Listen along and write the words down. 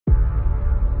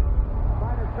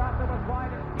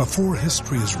Before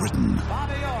history is written,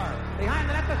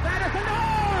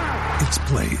 it's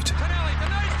played.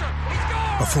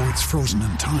 Before it's frozen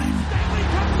in time,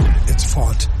 it's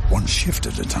fought one shift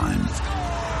at a time.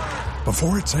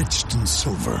 Before it's etched in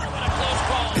silver,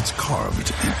 it's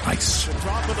carved in ice.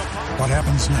 What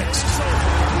happens next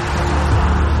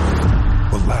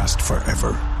will last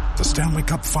forever. The Stanley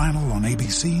Cup Final on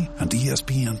ABC and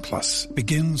ESPN Plus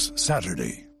begins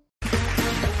Saturday.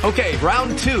 Okay,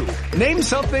 round two. Name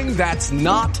something that's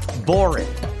not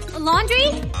boring. A laundry?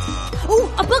 Ooh,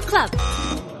 a book club.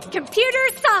 Computer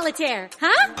solitaire,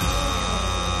 huh?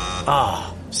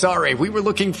 Ah, sorry, we were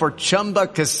looking for Chumba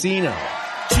Casino.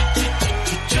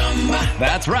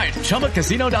 That's right,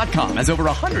 ChumbaCasino.com has over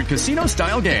 100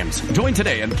 casino-style games. Join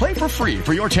today and play for free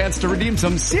for your chance to redeem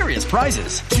some serious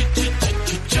prizes.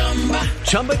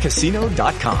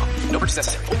 ChumbaCasino.com. No purchase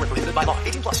necessary. Void where prohibited by law.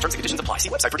 18 plus. Terms and conditions apply. See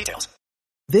website for details.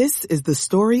 This is the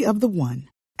story of the one.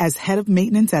 As head of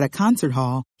maintenance at a concert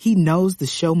hall, he knows the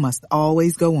show must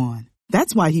always go on.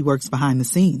 That's why he works behind the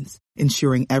scenes,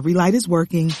 ensuring every light is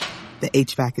working, the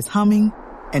HVAC is humming,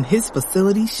 and his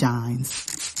facility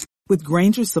shines. With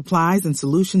Grainger's supplies and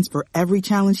solutions for every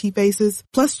challenge he faces,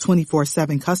 plus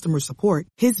 24/7 customer support,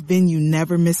 his venue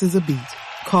never misses a beat.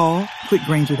 Call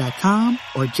quickgrainger.com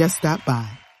or just stop by.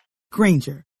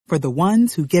 Grainger, for the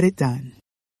ones who get it done.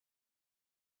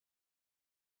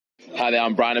 Hi there,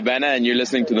 I'm Brian Abana, and you're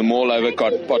listening to the Mall Over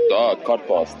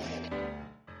Codcast.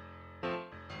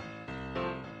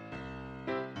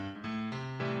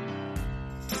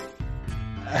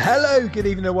 Hello, good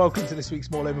evening and welcome to this week's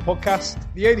Mall Over Podcast,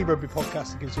 the only rugby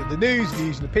podcast that gives you the news,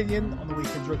 views and opinion on the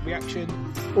weekend's rugby action,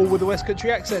 all with a West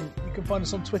Country accent. You can find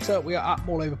us on Twitter, we are at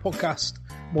Mall Over Podcast,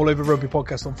 Mall Over Rugby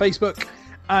Podcast on Facebook,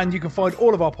 and you can find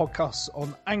all of our podcasts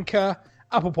on Anchor,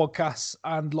 Apple Podcasts,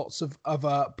 and lots of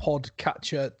other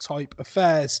podcatcher type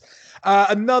affairs.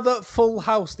 Another full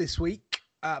house this week.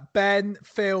 Ben,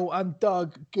 Phil and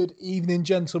Doug, good evening,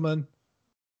 gentlemen.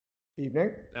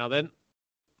 Evening. Now then.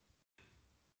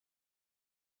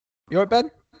 You all right,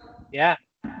 Ben? Yeah.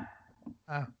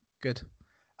 Ah, good.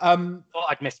 Thought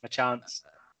I'd missed my chance.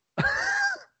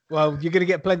 Well, you're going to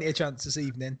get plenty of chance this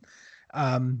evening.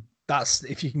 That's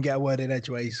if you can get a word in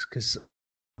edgeways, because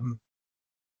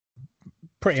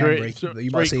pretty angry. You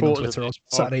might see on Twitter on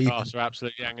Saturday. Are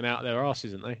absolutely hanging out their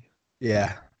arses, aren't they?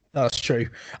 Yeah, that's true.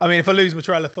 I mean, if I lose my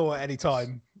trail of thought at any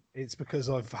time, it's because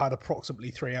I've had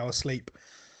approximately 3 hours sleep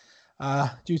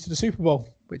due to the Super Bowl,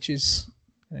 which was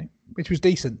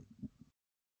decent.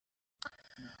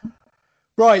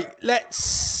 Right,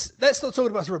 let's not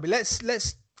talk about rugby.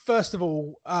 Let's first of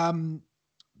all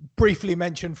briefly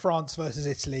mention France versus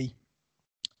Italy.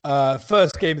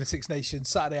 First game of the Six Nations,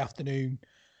 Saturday afternoon.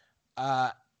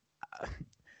 How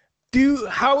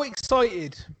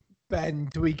excited, Ben,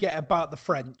 do we get about the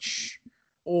French,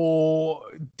 or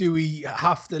do we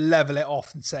have to level it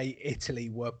off and say Italy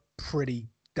were pretty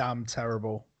damn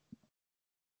terrible?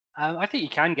 I think you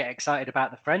can get excited about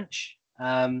the French.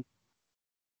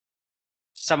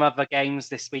 Some other games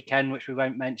this weekend, which we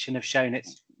won't mention, have shown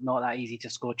it's not that easy to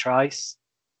score tries.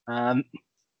 When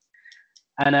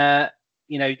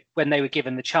they were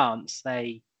given the chance,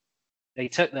 they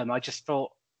took them. I just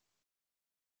thought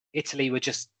Italy were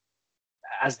just,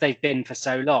 as they've been for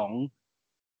so long,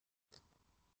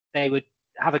 they would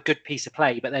have a good piece of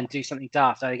play, but then do something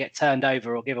daft. Either get turned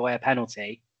over or give away a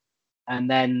penalty. And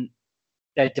then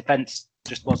their defence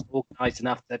just wasn't organised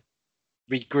enough to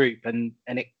regroup, and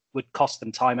it would cost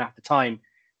them time after time.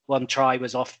 One try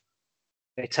was off.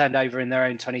 They turned over in their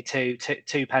own 22,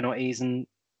 two penalties, and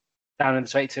down in the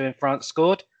 22 and France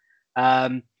scored.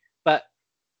 But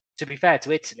to be fair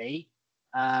to Italy,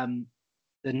 the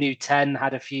new 10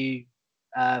 had a few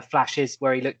flashes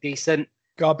where he looked decent.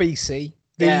 Garbisi.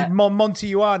 Yeah.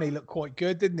 Montejuani looked quite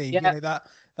good, didn't he? Yeah. You know,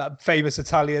 that famous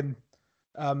Italian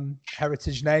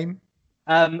heritage name.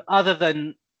 Other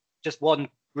than just one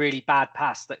really bad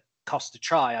pass that cost a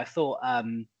try, I thought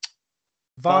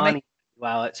Varney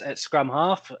well at scrum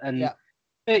half, and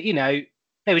they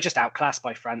were just outclassed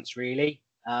by France, really.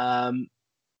 And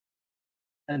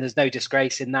there's no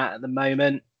disgrace in that at the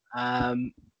moment.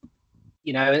 And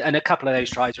a couple of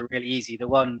those tries were really easy. The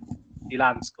one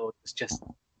Dulan scored was just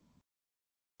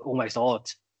almost odd.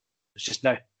 There's just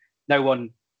no one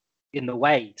in the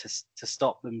way to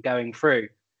stop them going through.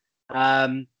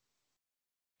 I'd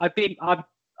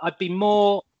be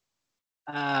more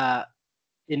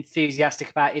enthusiastic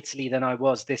about Italy than I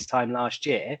was this time last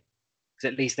year,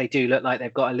 because at least they do look like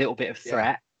they've got a little bit of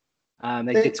threat.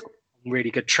 They did score a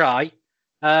really good try.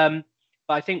 But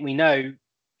I think we know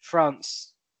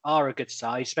France are a good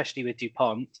side, especially with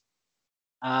Dupont.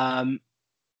 And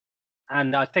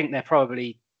And I think they're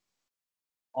probably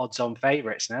odds-on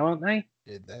favourites now, aren't they?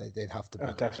 They'd have to be.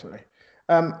 Oh, definitely.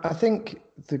 I think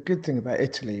the good thing about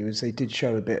Italy was they did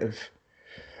show a bit of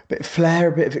flair,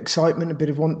 a bit of excitement, a bit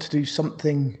of want to do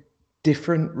something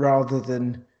different rather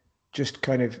than just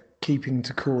kind of keeping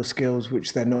to core skills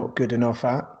which they're not good enough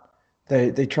at.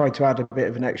 They tried to add a bit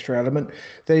of an extra element.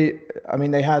 They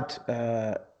had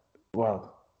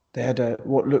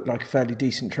what looked like a fairly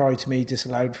decent try to me,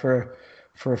 disallowed for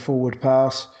a forward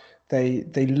pass. They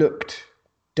looked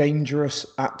dangerous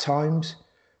at times,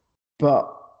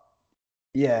 but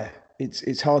yeah,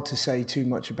 it's hard to say too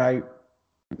much about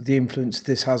the influence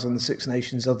this has on the Six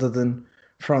Nations, other than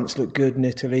France looked good and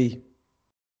Italy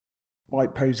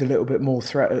might pose a little bit more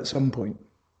threat at some point.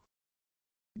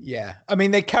 Yeah, I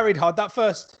mean, they carried hard that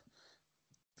first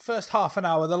half an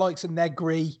hour. The likes of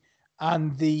Negri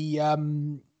and the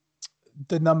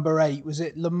number 8, was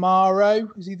it Lamaro?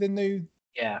 Is he the new?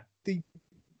 Yeah, the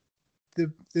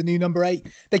new number 8.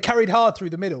 They carried hard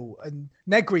through the middle, and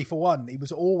Negri, for one, he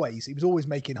was always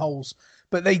making holes.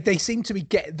 But they seemed to be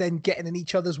getting in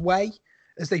each other's way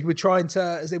as they were trying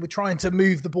to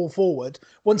move the ball forward.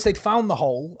 Once they'd found the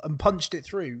hole and punched it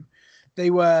through, they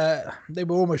were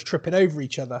almost tripping over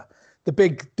each other. The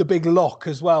big lock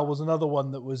as well was another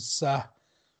one that was that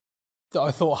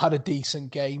I thought had a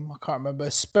decent game. I can't remember.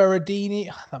 Speradini,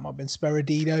 that might have been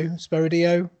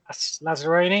Speradio. That's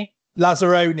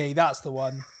Lazzaroni, that's the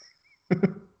one.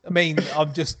 I mean,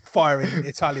 I'm just firing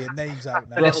Italian names out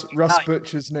now. Russ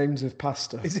Butcher's names of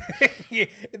pasta. Yeah,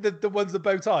 the ones with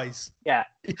bow ties. Yeah.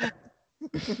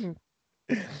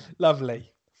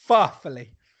 Lovely. Farfully.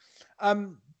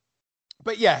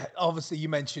 But yeah, obviously you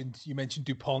mentioned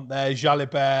Dupont there,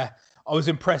 Jalibert. I was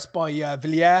impressed by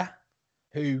Villiers,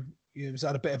 who has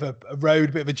had a bit of a road,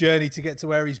 a bit of a journey to get to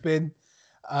where he's been.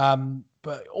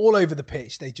 But all over the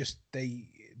pitch,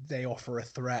 they offer a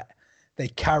threat. They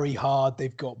carry hard.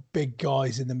 They've got big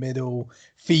guys in the middle.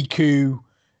 Fiku,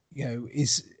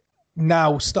 is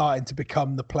now starting to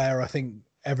become the player I think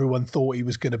everyone thought he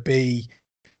was going to be.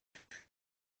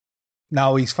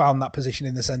 Now he's found that position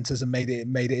in the centres and made it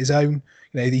his own.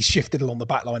 He's shifted along the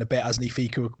back line a bit, hasn't he,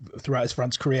 Fiku, throughout his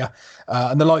France career.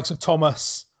 And the likes of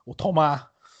Thomas,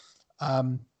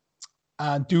 and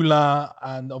Dulin,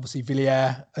 and obviously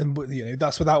Villiers, and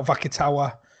that's without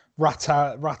Vakatawa,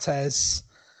 Rates.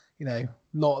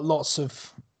 Lots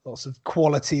of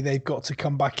quality they've got to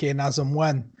come back in as and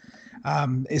when.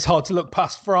 It's hard to look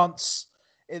past France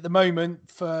at the moment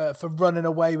for running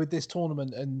away with this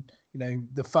tournament, and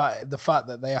the fact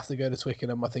that they have to go to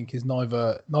Twickenham, I think, is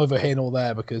neither here nor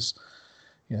there, because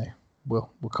we'll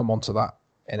come on to that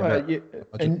in a bit.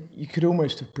 And you could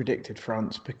almost have predicted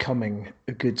France becoming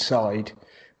a good side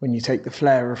when you take the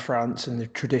flair of France and the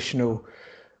traditional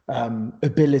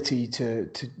ability to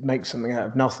make something out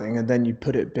of nothing, and then you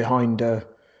put it behind a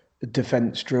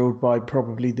defence drilled by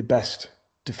probably the best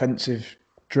defensive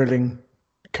drilling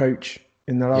coach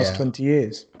in the last 20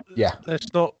 years. Yeah.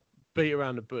 Let's not beat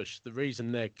around the bush. The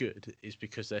reason they're good is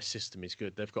because their system is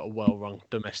good. They've got a well-run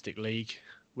domestic league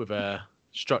with a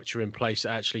structure in place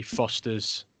that actually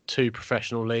fosters 2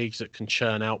 professional leagues that can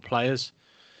churn out players.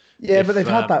 Yeah, but they've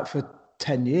had that for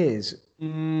 10 years.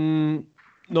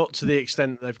 Not to the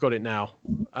extent that they've got it now,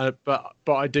 but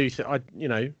I do think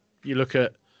you look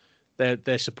at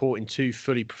they're supporting 2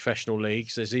 fully professional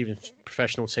leagues. There's even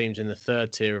professional teams in the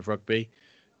 3rd tier of rugby.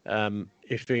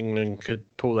 If England could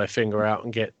pull their finger out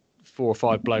and get 4 or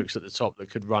 5 blokes at the top that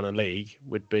could run a league,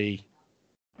 would be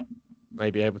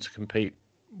maybe able to compete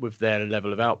with their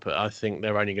level of output. I think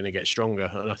they're only going to get stronger,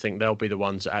 and I think they'll be the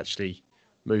ones that actually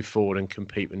move forward and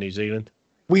compete with New Zealand.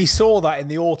 We saw that in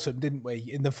the autumn, didn't we?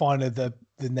 In the final of the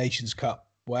Nations Cup,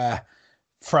 where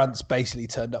France basically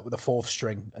turned up with a 4th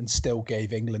string and still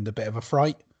gave England a bit of a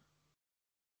fright.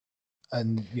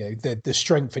 And the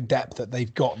strength and depth that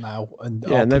they've got now, and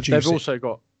they've also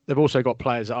got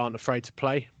players that aren't afraid to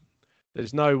play.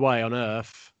 There's no way on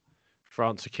earth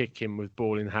France are kicking with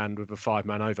ball in hand with a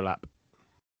 5-man overlap.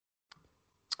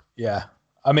 Yeah,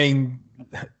 I mean,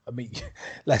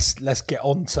 let's get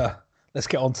on to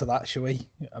that, shall we?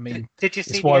 I mean, did you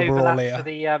see the overlap for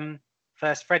the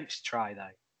first French try though?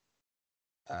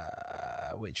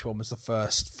 Which one was the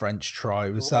first French try?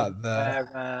 Was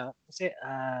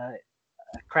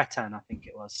Cretin, I think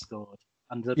it was, scored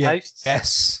under the posts.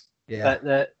 Yes. Yeah. But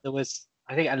there was,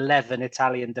 I think, 11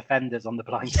 Italian defenders on the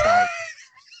blind side.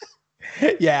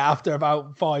 Yeah, after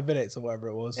about 5 minutes or whatever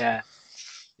it was. Yeah.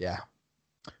 Yeah.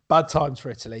 Bad times for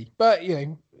Italy. But,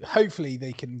 hopefully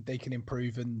they can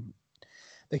improve and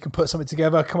they can put something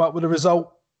together, come up with a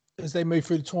result as they move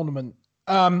through the tournament.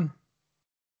 I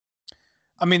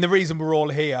mean, the reason we're all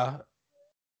here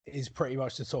is pretty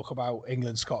much to talk about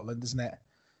England, Scotland, isn't it?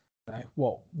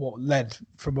 What led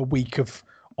from a week of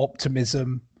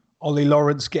optimism, Ollie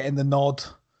Lawrence getting the nod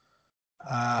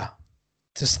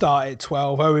to start at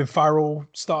 12, Owen Farrell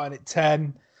starting at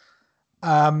 10.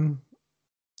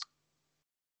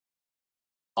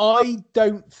 I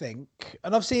don't think,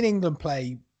 and I've seen England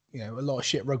play, a lot of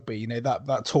shit rugby.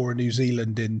 That tour of New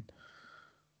Zealand in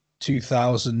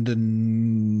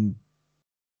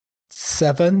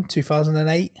 2007,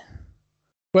 2008.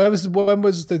 When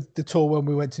was the tour when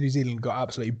we went to New Zealand and got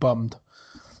absolutely bummed?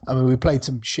 I mean, we played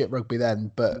some shit rugby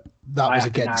then, but that was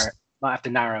against. Might have to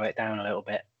narrow it down a little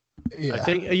bit. Yeah. I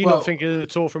think. Are you not thinking of the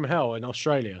tour from hell in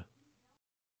Australia?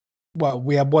 Well,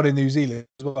 we had one in New Zealand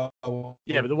as well.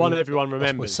 Yeah, but the one everyone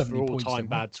remembers for all-time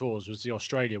bad tours was the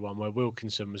Australia one, where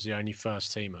Wilkinson was the only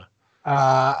first teamer.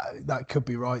 That could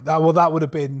be right. That would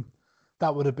have been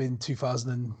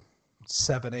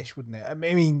 2007-ish, wouldn't it? I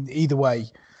mean, either way.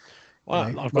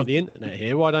 Well, I've got the internet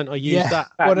here. Why don't I use that?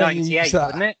 About 98,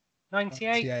 wouldn't it?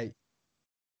 98?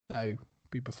 No, it'd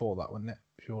be before that, wouldn't it?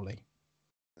 Surely.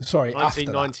 Sorry,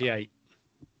 1998.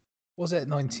 Was it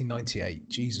 1998?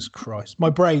 Jesus Christ. My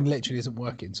brain literally isn't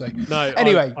working. So no.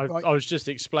 Anyway. I was just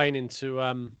explaining to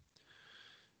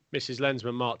Mrs.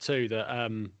 Lensman Mark II that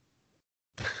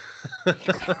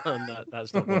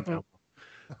that's not one film.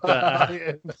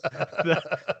 That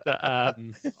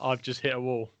I've just hit a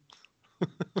wall.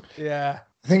 Yeah.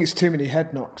 I think it's too many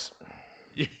head knocks.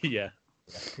 Yeah.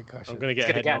 I'm going to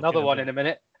get another one in a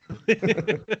minute.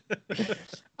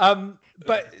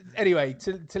 But anyway,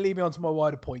 to lead me on to my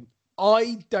wider point,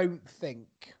 I don't think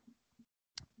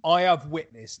I have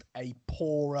witnessed a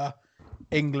poorer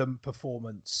England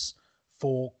performance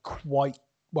for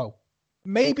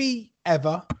maybe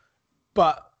ever,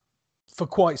 but for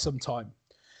quite some time.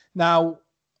 Now,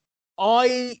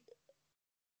 I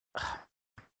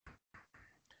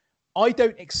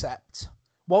don't accept,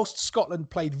 whilst Scotland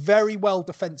played very well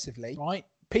defensively, right?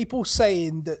 People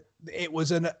saying that it was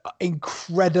an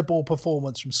incredible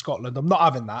performance from Scotland. I'm not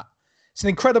having that. It's an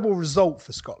incredible result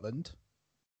for Scotland.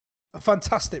 A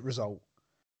fantastic result.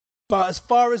 But as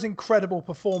far as incredible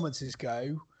performances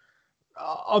go,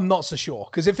 I'm not so sure.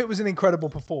 Because if it was an incredible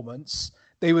performance,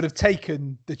 they would have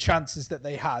taken the chances that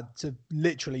they had to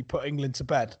literally put England to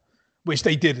bed, which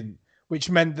they didn't. Which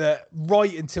meant that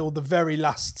right until the very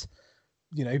last,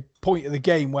 point of the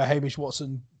game where Hamish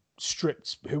Watson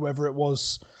stripped whoever it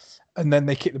was, and then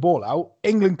they kicked the ball out,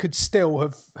 England could still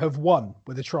have won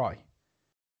with a try,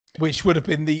 which would have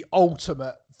been the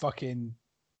ultimate fucking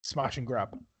smash and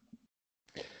grab.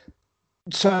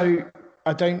 So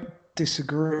I don't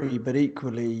disagree, but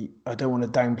equally, I don't want to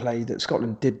downplay that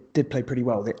Scotland did play pretty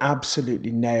well. They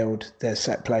absolutely nailed their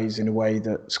set plays in a way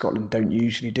that Scotland don't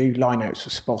usually do. Lineouts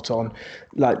were spot on.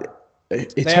 Like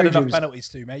they had enough penalties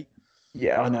too, mate.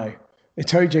 Yeah, I know.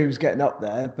 Itoje was getting up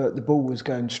there, but the ball was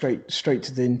going straight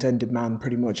to the intended man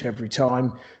pretty much every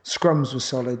time. Scrums were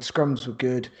solid. Scrums were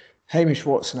good. Hamish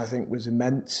Watson, I think, was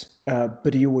immense,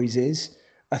 but he always is.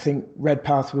 I think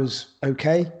Redpath was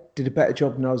okay. Did a better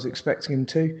job than I was expecting him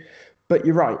to. But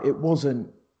you're right. It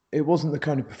wasn't the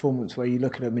kind of performance where you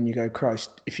look at them and you go,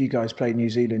 Christ, if you guys play New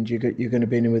Zealand, you're going to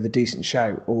be in with a decent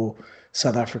shout, or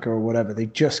South Africa or whatever. They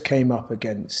just came up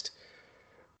against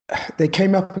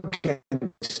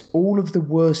all of the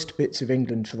worst bits of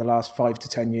England for the last 5 to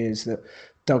 10 years that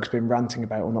Doug's been ranting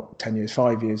about, or not 10 years,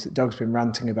 5 years, that Doug's been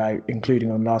ranting about,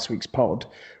 including on last week's pod,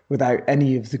 without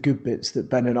any of the good bits that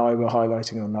Ben and I were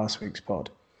highlighting on last week's pod.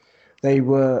 There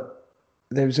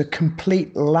was a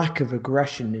complete lack of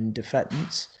aggression in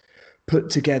defence put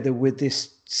together with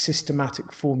this systematic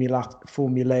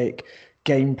formulaic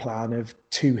game plan of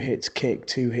 2 hits kick,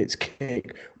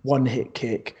 1 hit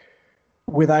kick,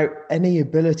 without any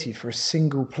ability for a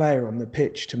single player on the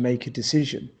pitch to make a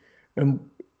decision. And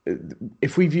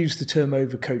if we've used the term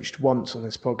overcoached once on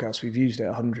this podcast, we've used it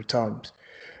 100 times.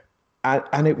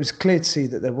 And it was clear to see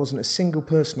that there wasn't a single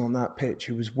person on that pitch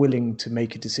who was willing to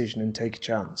make a decision and take a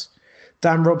chance.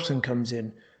 Dan Robson comes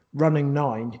in, running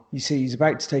 9. You see he's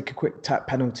about to take a quick tap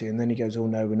penalty, and then he goes, oh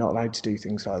no, we're not allowed to do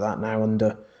things like that now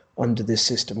under this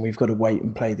system. We've got to wait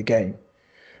and play the game.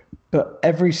 But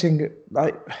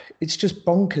it's just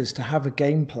bonkers to have a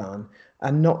game plan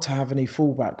and not to have any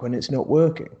fallback when it's not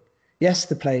working. Yes,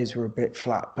 the players were a bit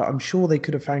flat, but I'm sure they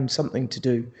could have found something to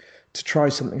do to try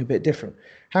something a bit different.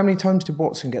 How many times did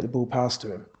Watson get the ball passed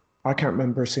to him? I can't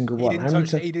remember a single one.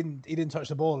 He didn't touch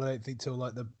the ball, I don't think, till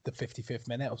like the 55th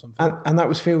minute or something. And that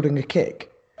was fielding a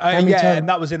kick. And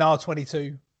that was in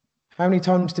R22. How many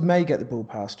times did May get the ball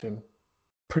passed to him?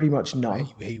 Pretty much none.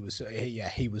 He was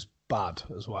bad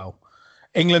as well.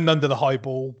 England under the high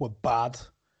ball were bad.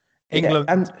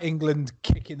 England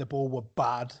kicking the ball were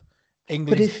bad.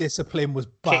 England's discipline was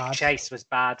bad. Kick chase was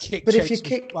bad. But if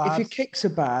your kicks are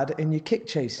bad and your kick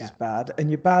chase is bad and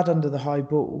you're bad under the high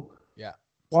ball,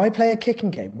 why play a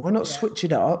kicking game? Why not switch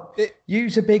it up?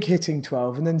 Use a big hitting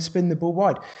 12 and then spin the ball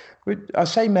wide. I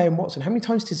say May and Watson. How many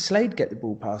times did Slade get the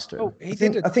ball past him? I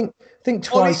think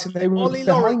twice, and they were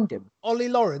behind him. Ollie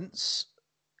Lawrence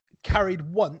carried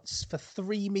once for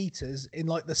 3 meters in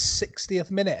like the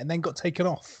 60th minute and then got taken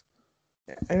off.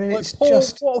 I mean,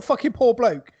 what a fucking poor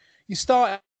bloke. You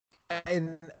start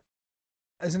in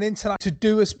as an international to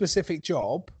do a specific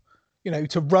job,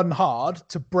 to run hard,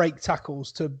 to break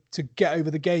tackles, to get over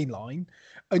the gain line,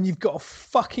 and you've got a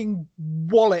fucking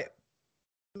wallet.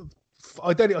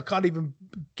 I can't even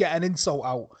get an insult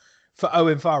out for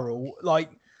Owen Farrell.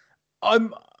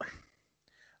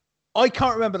 I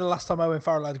can't remember the last time Owen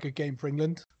Farrell had a good game for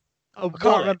England. I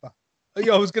can't remember.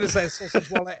 I was going to say a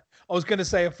sausage wallet. I was going to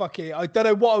say I don't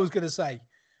know what I was going to say.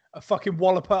 A fucking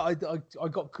walloper. I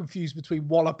got confused between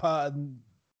walloper and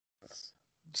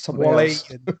something Wally else.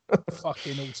 and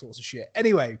fucking all sorts of shit.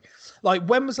 Anyway,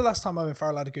 when was the last time Owen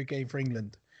Farrell had a good game for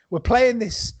England? We're playing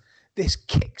this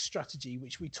kick strategy,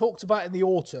 which we talked about in the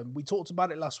autumn. We talked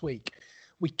about it last week.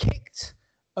 We kicked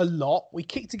a lot. We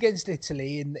kicked against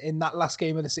Italy in that last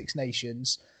game of the Six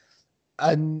Nations,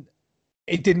 and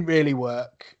it didn't really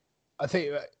work. I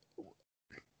think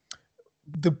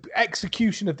the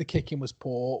execution of the kicking was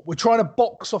poor. We're trying to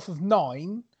box off of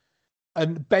 9,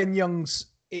 and Ben Youngs,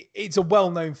 it's a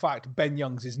well-known fact, Ben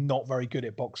Youngs is not very good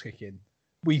at box kicking.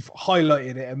 We've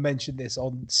highlighted it and mentioned this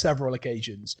on several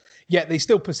occasions, yet they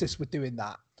still persist with doing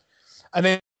that. And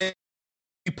then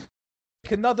you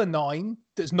pick another 9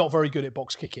 that's not very good at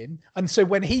box kicking. And so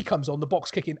when he comes on, the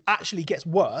box kicking actually gets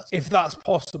worse, if that's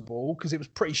possible, because it was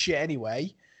pretty shit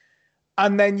anyway.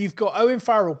 And then you've got Owen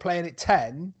Farrell playing at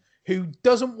 10, who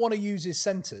doesn't want to use his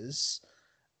centres,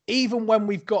 even when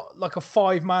we've got like a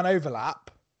 5-man overlap,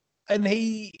 and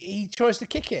he tries to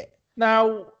kick it.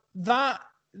 Now, that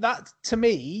to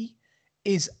me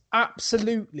is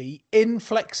absolutely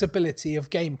inflexibility of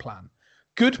game plan.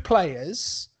 Good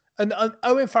players, and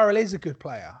Owen Farrell is a good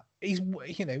player. He's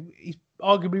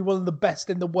arguably one of the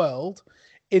best in the world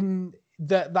in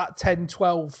that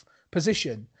 10-12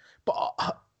 position.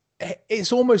 But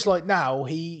it's almost like now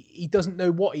he doesn't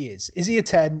know what he is. Is he a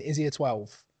 10? Is he a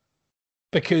 12?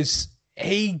 Because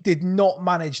he did not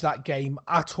manage that game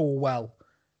at all well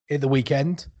in the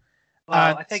weekend.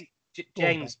 Well, I think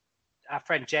James, our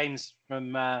friend James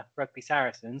from Rugby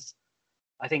Saracens,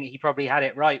 I think he probably had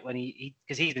it right when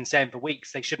because he's been saying for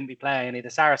weeks they shouldn't be playing any of the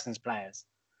Saracens players.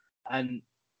 And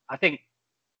I think,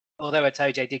 although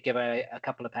Itoje did give a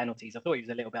couple of penalties, I thought he was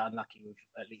a little bit unlucky with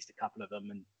at least a couple of them,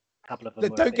 and a couple of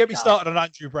them. Don't get me started on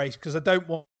Andrew Brace, because I don't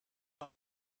want.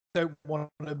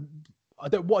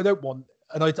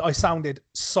 And I sounded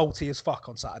salty as fuck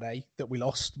on Saturday that we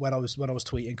lost when I was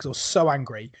tweeting, because I was so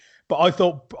angry. But I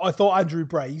thought Andrew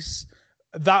Brace,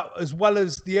 that as well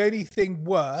as the only thing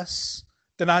worse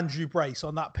than Andrew Brace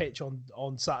on that pitch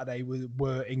on Saturday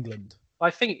were England.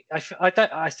 I think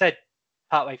I said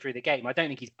partway through the game, I don't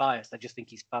think he's biased. I just think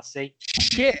he's fussy.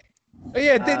 Shit.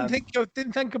 Yeah,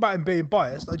 didn't think about him being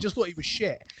biased. I just thought he was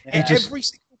shit. Yeah.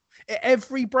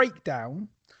 Every breakdown.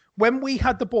 When we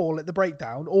had the ball at the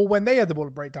breakdown, or when they had the ball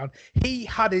at the breakdown, he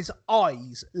had his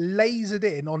eyes lasered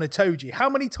in on Itoje. How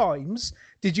many times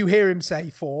did you hear him say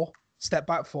 4, step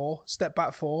back 4, step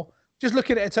back 4? Just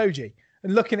looking at Itoje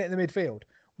and looking at the midfield.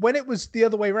 When it was the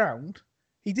other way around,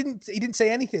 he didn't say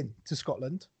anything to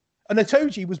Scotland. And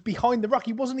Itoje was behind the ruck.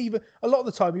 He wasn't even, a lot of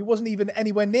the time, he wasn't even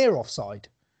anywhere near offside.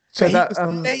 So he was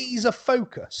laser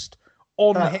focused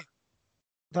on him.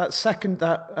 That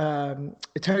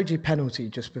Itoje penalty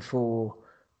just before,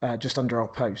 just under our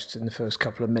posts in the first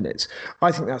couple of minutes,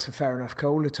 I think that's a fair enough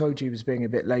call. Itoje was being a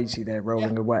bit lazy there,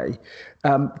 rolling away.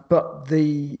 But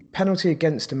the penalty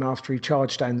against him after he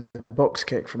charged down the box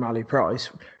kick from Ali Price,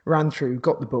 ran through,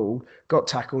 got the ball, got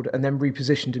tackled, and then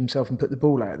repositioned himself and put the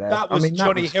ball out there. That was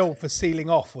Johnny Hill for sealing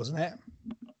off, wasn't it?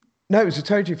 No, it was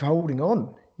Itoje for holding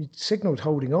on. He signalled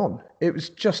holding on. It was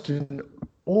just an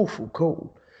awful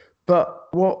call. But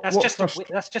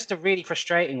that's just a really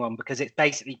frustrating one, because it's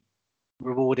basically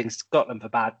rewarding Scotland for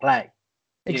bad play.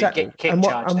 Exactly. And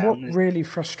what really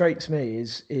frustrates me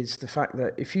is the fact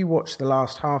that if you watch the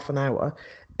last half an hour,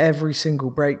 every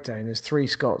single breakdown is 3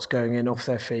 Scots going in off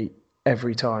their feet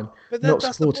every time, not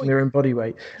supporting their own body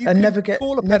weight, and never get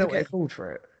called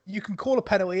for it. You can call a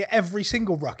penalty at every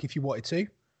single ruck if you wanted to.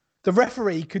 The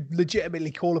referee could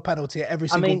legitimately call a penalty at every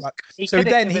single ruck. So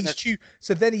then he's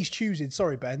choosing.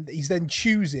 Sorry, Ben. He's then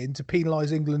choosing to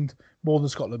penalise England more than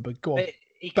Scotland. But go on.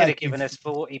 he could have given us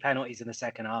 40 penalties in the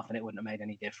second half, and it wouldn't have made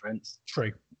any difference.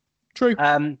 True.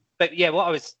 But yeah, what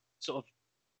I was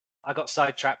I got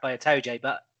sidetracked by Itoje,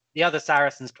 but the other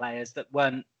Saracens players that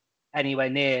weren't anywhere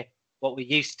near what we're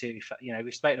used to.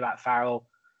 We've spoken about Farrell.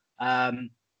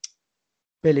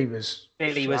 Billy was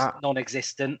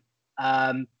non-existent.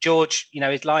 George,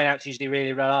 his line-out's usually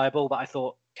really reliable, but I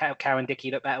thought Karen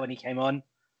Dickey looked better when he came on.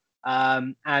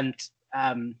 And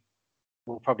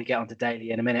we'll probably get on to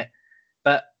Daly in a minute.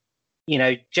 But,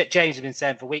 James has been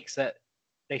saying for weeks that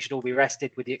they should all be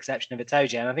rested with the exception of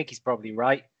Itoje, and I think he's probably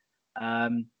right.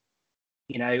 We're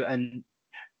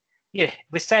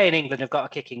saying England have got a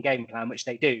kicking game plan, which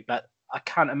they do, but I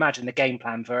can't imagine the game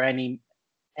plan for any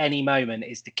moment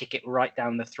is to kick it right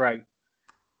down the throat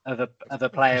of a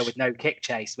player with no kick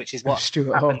chase, which is what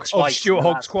Stuart happened Hogg. twice. Stuart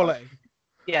Hogg's quality.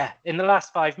 Yeah, in the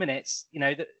last 5 minutes,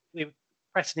 that we were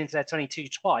pressing into their 22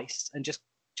 twice and just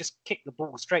kicked the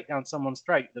ball straight down someone's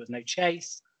throat. There was no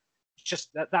chase. Just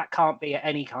that can't be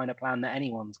any kind of plan that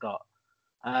anyone's got.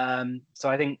 So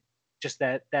I think just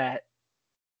their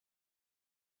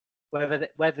whether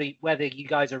you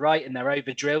guys are right and they're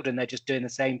over drilled and they're just doing the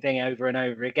same thing over and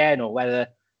over again, or whether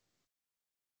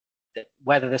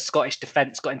the Scottish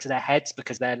defence got into their heads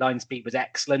because their line speed was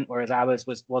excellent, whereas ours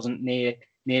wasn't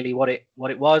nearly what it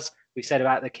was. We said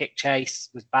about the kick chase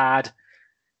was bad.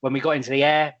 When we got into the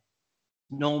air,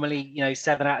 normally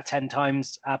 7 out of 10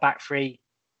 times our back three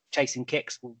chasing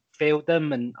kicks will field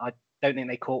them, and I don't think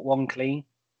they caught one clean.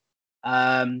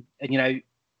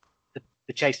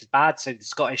 The chase was bad, so the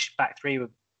Scottish back three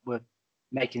were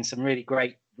making some really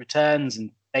great returns,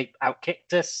 and they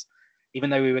outkicked us, even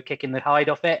though we were kicking the hide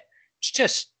off it. It's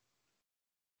just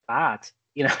bad.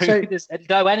 There's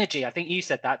no energy. I think you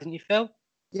said that, didn't you, Phil?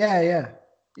 Yeah.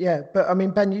 But I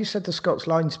mean, Ben, you said the Scots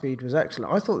line speed was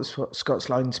excellent. I thought the Scots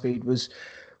line speed was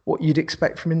what you'd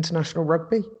expect from international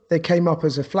rugby. They came up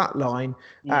as a flat line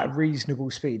at a reasonable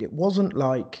speed. It wasn't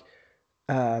like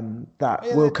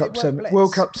World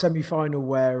Cup semi-final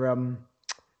where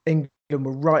England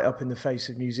were right up in the face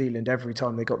of New Zealand every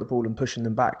time they got the ball and pushing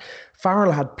them back.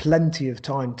 Farrell had plenty of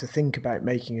time to think about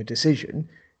making a decision.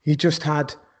 He just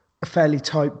had a fairly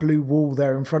tight blue wall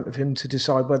there in front of him to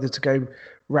decide whether to go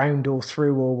round or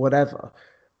through or whatever.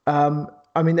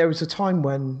 There was a time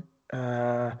when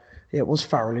it was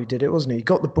Farrell who did it, wasn't he? He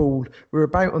got the ball. We were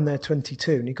about on their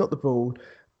 22 and he got the ball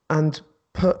and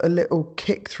put a little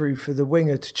kick through for the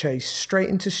winger to chase straight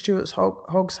into Stuart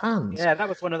Hogg's hands. Yeah, that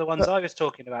was one of the ones I was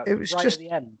talking about. It was right just at the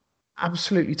end.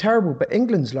 Absolutely terrible. But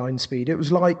England's line speed, it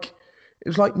was like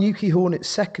Newquay Hornets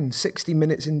second 60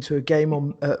 minutes into a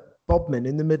game at Bodmin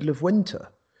in the middle of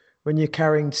winter when you're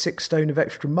carrying 6 stone of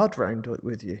extra mud round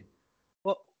with you.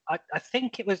 Well, I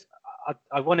think it was.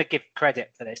 I want to give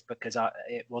credit for this because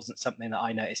it wasn't something that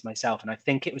I noticed myself, and I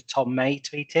think it was Tom May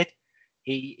tweeted.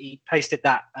 He posted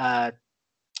that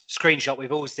screenshot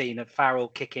we've all seen of Farrell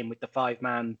kicking with the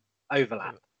 5-man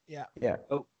overlap. Yeah.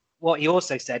 But what he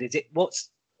also said is what's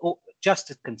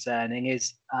just as concerning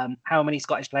is how many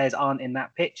Scottish players aren't in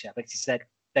that picture, because he said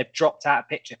they've dropped out of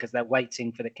picture because they're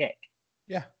waiting for the kick.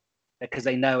 Yeah. Because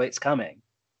they know it's coming.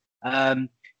 I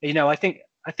think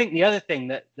the other thing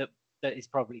that is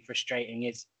probably frustrating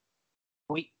is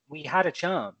we had a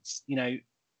chance.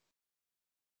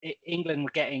 England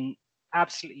were getting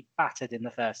absolutely battered in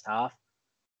the first half.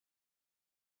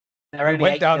 They're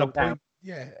only 8-0 down.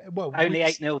 Yeah, well, only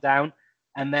 8-0 down,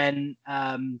 and then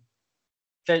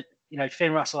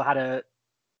Finn Russell had a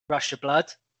rush of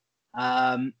blood,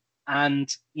 and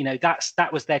that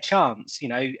was their chance.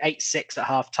 8-6 at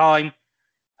half time,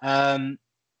 and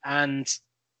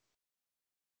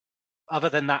other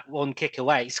than that one kick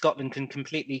away, Scotland can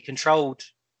completely controlled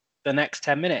the next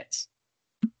 10 minutes.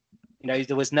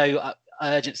 There was no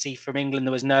urgency from England.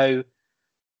 There was no.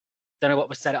 Don't know what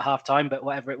was said at half time, but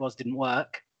whatever it was didn't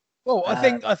work. Well, I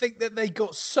think that they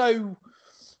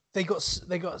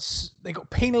got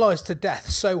penalised to death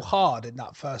so hard in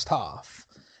that first half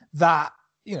that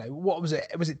what was it?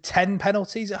 Was it 10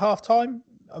 penalties at half time?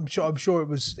 I'm sure it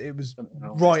was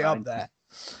right up there.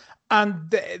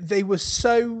 And they were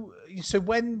so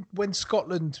when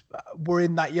Scotland were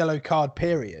in that yellow card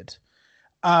period,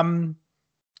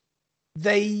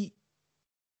 they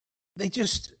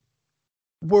just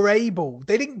were able.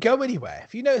 They didn't go anywhere.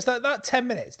 If you notice that 10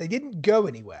 minutes, they didn't go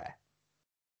anywhere.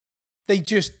 They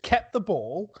just kept the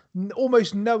ball,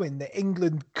 almost knowing that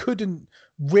England couldn't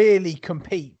really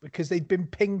compete because they'd been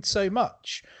pinged so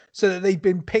much, so that they'd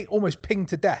been almost pinged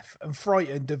to death and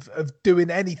frightened of doing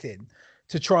anything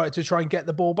to try and get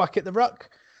the ball back at the ruck.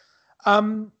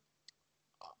 One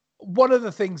of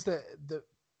the things that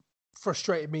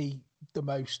frustrated me the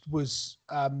most was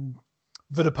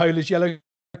Vunipola's yellow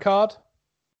card.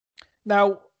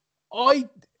 Now,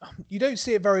 you don't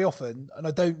see it very often, and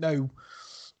I don't know,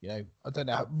 I don't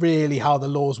know really how the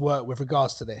laws work with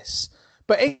regards to this.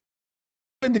 But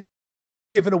England have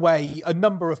given away a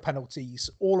number of penalties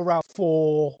all around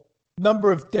for a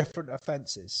number of different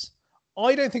offences.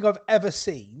 I don't think I've ever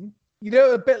seen,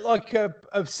 a bit like a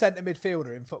centre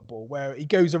midfielder in football, where he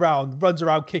runs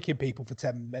around kicking people for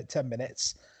 10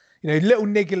 minutes. Little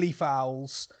niggly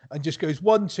fouls and just goes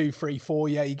 1, 2, 3, 4.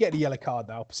 Yeah, you get a yellow card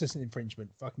now. Persistent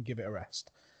infringement. Fucking give it a rest.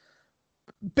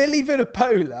 Billy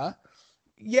Vunipola,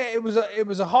 yeah, it was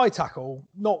a high tackle,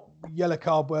 not yellow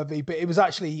card worthy, but it was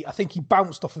actually, I think he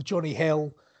bounced off of Johnny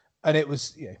Hill, and it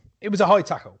was a high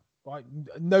tackle. Right,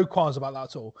 no qualms about that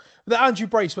at all. But Andrew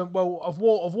Brace went, well, I've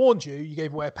warned you. You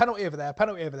gave away a penalty over there,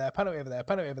 penalty over there, penalty over there,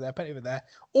 penalty over there, penalty over there,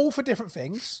 all for different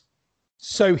things.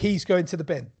 So he's going to the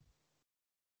bin.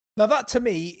 Now that to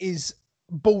me is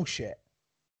bullshit,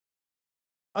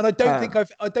 and I don't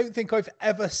think I've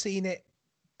ever seen it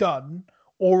done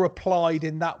or applied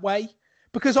in that way.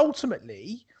 Because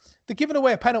ultimately, the giving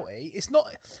away a penalty, it's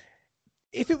not.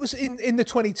 If it was in the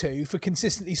 22 for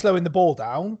consistently slowing the ball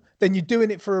down, then you're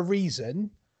doing it for a reason,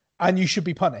 and you should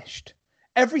be punished.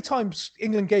 Every time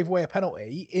England gave away a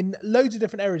penalty in loads of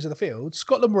different areas of the field,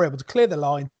 Scotland were able to clear the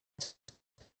line,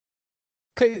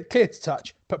 clear to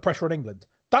touch, put pressure on England.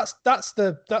 That's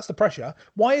the pressure.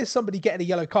 Why is somebody getting a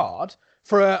yellow card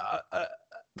for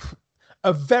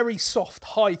a very soft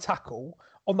high tackle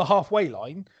on the halfway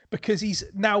line because he's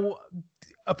now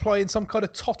applying some kind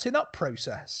of totting up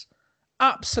process?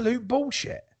 Absolute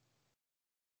bullshit.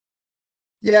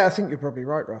 Yeah, I think you're probably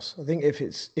right, Ross. I think if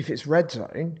it's red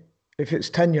zone, if it's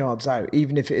 10 yards out,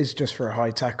 even if it is just for a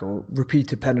high tackle,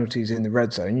 repeated penalties in the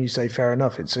red zone, you say fair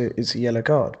enough, it's a yellow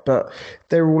card. But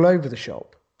they're all over the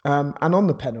shop. And on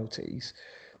the penalties,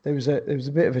 there was a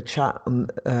bit of a chat on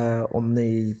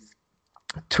the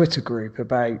Twitter group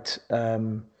about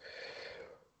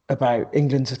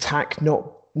England's attack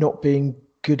not being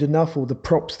good enough, or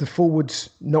the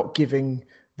forwards not giving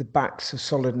the backs a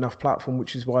solid enough platform,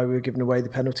 which is why we were giving away the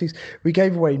penalties. We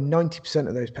gave away 90%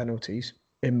 of those penalties,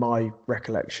 in my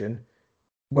recollection,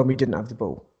 when we didn't have the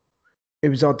ball. It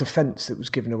was our defence that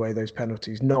was giving away those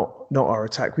penalties, not our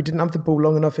attack. We didn't have the ball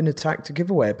long enough in attack to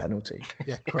give away a penalty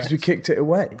because we kicked it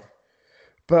away.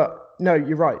 But no,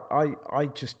 you're right.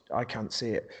 I can't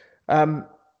see it. On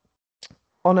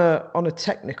a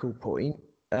technical point,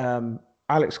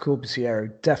 Alex Corbisiero,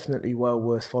 definitely well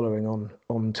worth following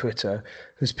on Twitter,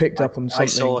 has picked up on something. I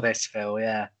saw this, Phil.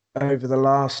 Yeah. Over the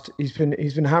last, he's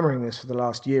been hammering this for the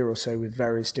last year or so with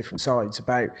various different sides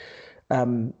about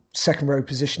second row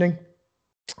positioning.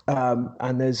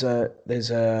 And there's a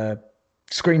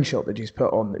screenshot that he's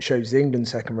put on that shows the England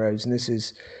second rows, and this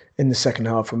is in the second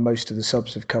half when most of the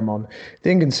subs have come on.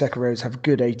 The England second rows have a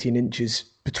good 18 inches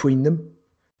between them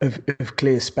of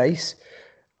clear space,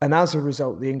 and as a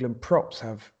result, the England props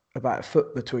have about a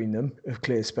foot between them of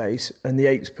clear space, and the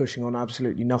 8's pushing on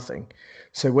absolutely nothing.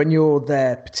 So when you're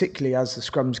there, particularly as the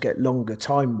scrums get longer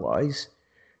time-wise,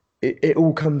 it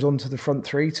all comes onto the front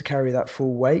three to carry that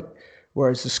full weight,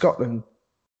 whereas the Scotland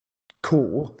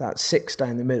core, that 6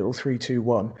 down the middle, 3, 2,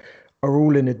 1, are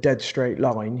all in a dead straight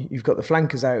line. You've got the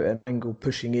flankers out at an angle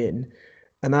pushing in,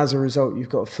 and as a result, you've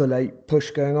got a full 8 push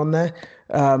going on there.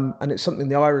 And it's something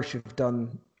the Irish have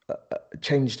done,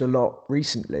 changed a lot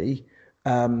recently.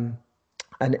 And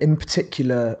in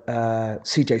particular,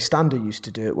 CJ Stander used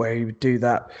to do it, where he would do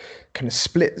that kind of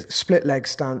split leg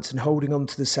stance and holding on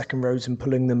to the second rows and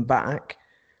pulling them back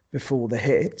before the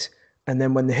hit. And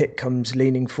then when the hit comes,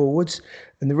 leaning forwards.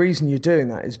 And the reason you're doing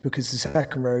that is because the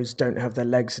second rows don't have their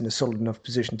legs in a solid enough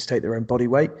position to take their own body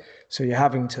weight. So you're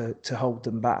having to hold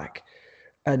them back.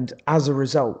 And as a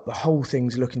result, the whole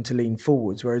thing's looking to lean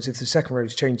forwards. Whereas if the second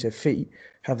rows change their feet,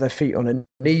 have their feet on an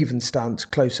even stance,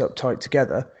 close up, tight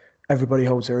together, everybody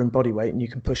holds their own body weight and you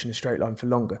can push in a straight line for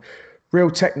longer.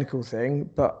 Real technical thing,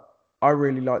 but I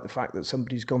really like the fact that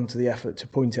somebody's gone to the effort to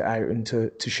point it out and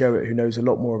to show it, who knows a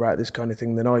lot more about this kind of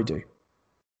thing than I do.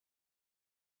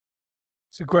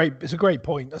 It's a great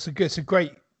point. It's a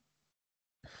great.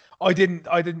 I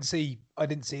didn't see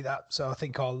that, so I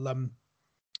think I'll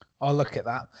look at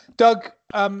that. Doug,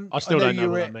 I still don't know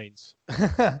what that means.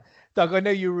 Doug, I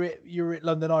know you're at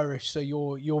London Irish, so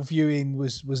your viewing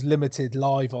was limited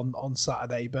live on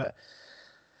Saturday. But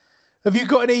have you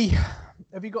got any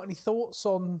thoughts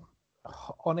on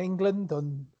England,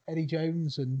 on Eddie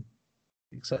Jones and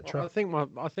etc.? Well,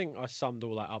 I think I summed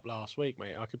all that up last week,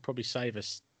 mate. I could probably save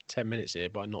us 10 minutes here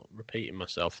by not repeating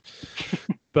myself.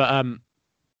 But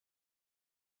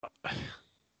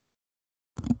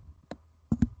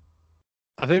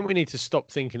I think we need to stop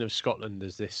thinking of Scotland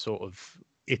as this sort of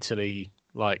Italy,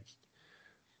 like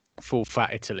full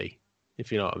fat Italy,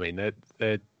 if you know what I mean.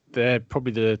 They're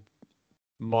probably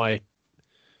my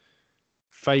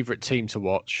favourite team to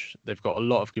watch. They've got a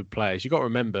lot of good players. You've got to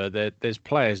remember there's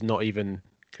players not even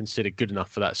considered good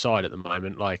enough for that side at the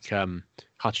moment, like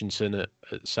Hutchinson at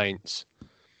Saints.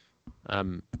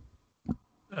 Who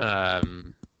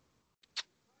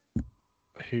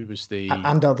was the...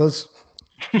 And others.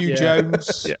 Hugh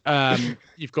Jones.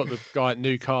 You've got the guy at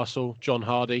Newcastle, John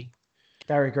Hardy.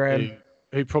 Gary Graham.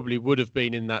 Who probably would have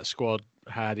been in that squad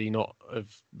had he not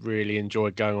have really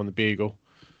enjoyed going on the bugle.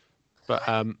 But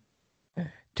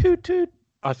toot toot.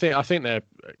 I think they're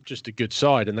just a good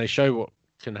side, and they show what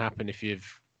can happen if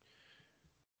you've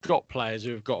got players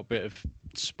who have got a bit of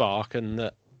spark and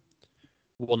that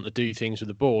want to do things with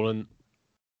the ball. And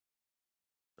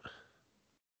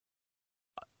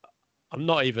I'm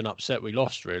not even upset we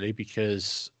lost, really,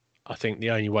 because I think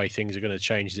the only way things are going to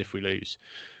change is if we lose.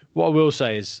 What I will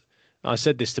say is, I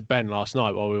said this to Ben last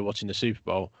night while we were watching the Super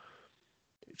Bowl,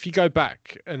 if you go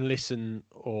back and listen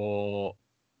or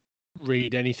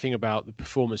read anything about the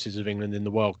performances of England in the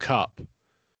World Cup,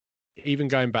 even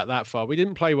going back that far, we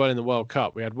didn't play well in the World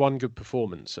Cup. We had one good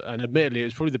performance, and admittedly, it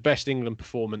was probably the best England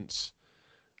performance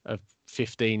of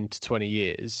 15 to 20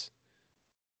 years.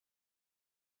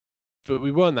 But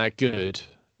we weren't that good,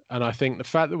 and I think the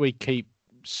fact that we keep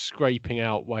scraping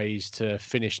out ways to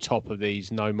finish top of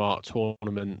these no-mark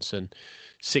tournaments and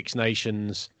Six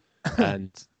Nations,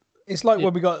 and it's like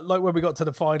when we got to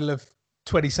the final of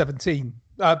 2017,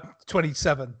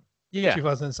 2007.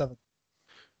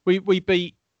 We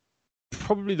beat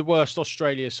probably the worst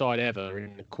Australia side ever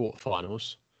in the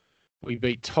quarterfinals. We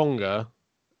beat Tonga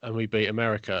and we beat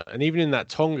America, and even in that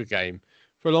Tonga game,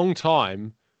 for a long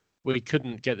time we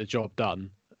couldn't get the job done.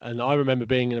 And I remember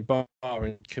being in a bar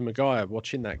in Kimagaya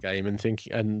watching that game and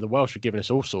thinking, and the Welsh were giving us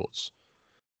all sorts.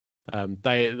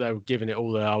 They were giving it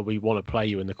all the, we want to play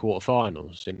you in the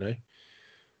quarterfinals, you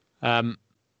know.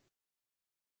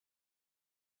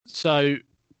 So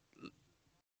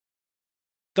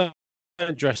don't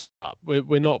dress up.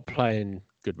 We're not playing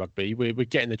good rugby. We're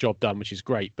getting the job done, which is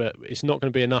great, but it's not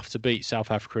going to be enough to beat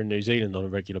South Africa and New Zealand on a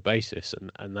regular basis,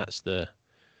 and that's the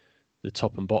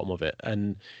top and bottom of it.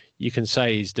 And you can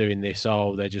say he's doing this,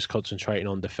 they're just concentrating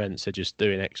on defence, they're just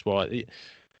doing X, Y.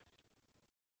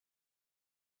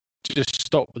 Just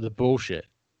stop with the bullshit.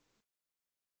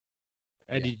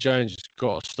 Eddie Jones has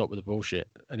got to stop with the bullshit,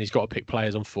 and he's got to pick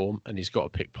players on form, and he's got to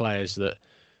pick players that,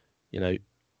 you know,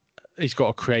 he's got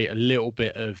to create a little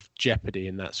bit of jeopardy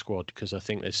in that squad, because I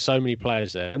think there's so many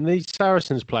players there, and these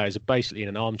Saracens players are basically in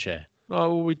an armchair.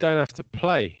 Oh, well, we don't have to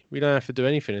play. We don't have to do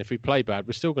anything. If we play bad,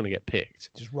 we're still going to get picked.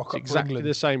 Just rock it's up exactly England.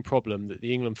 The same problem that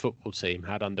the England football team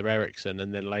had under Ericsson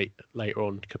and then later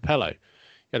on Capello. You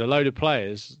had a load of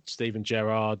players, Stephen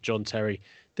Gerrard, John Terry.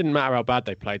 Didn't matter how bad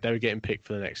they played, they were getting picked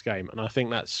for the next game. And I think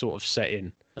that's sort of set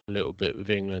in a little bit with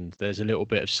England. There's a little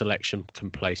bit of selection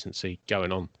complacency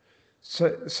going on.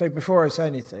 So before I say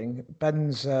anything,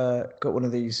 Ben's got one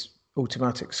of these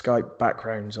automatic Skype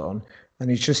backgrounds on, and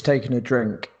he's just taken a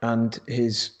drink, and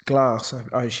his glass,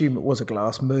 I assume it was a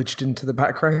glass, merged into the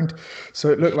background. So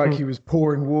it looked like he was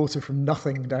pouring water from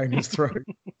nothing down his throat.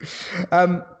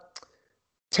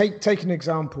 Take an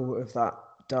example of that,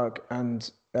 Doug, and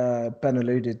Ben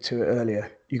alluded to it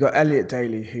earlier. You got Elliot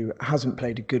Daly, who hasn't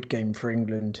played a good game for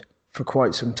England for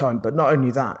quite some time. But not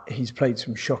only that, he's played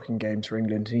some shocking games for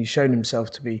England, and he's shown himself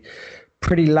to be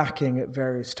pretty lacking at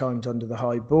various times under the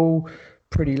high ball,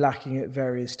 pretty lacking at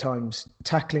various times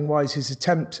tackling-wise. His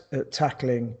attempt at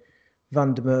tackling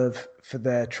Van der Merwe for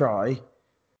their try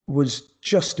was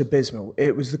just abysmal.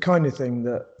 It was the kind of thing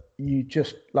that you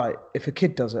just, like, if a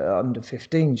kid does it at under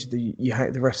 15s,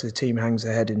 the rest of the team hangs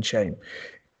their head in shame.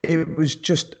 It was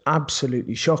just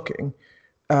absolutely shocking.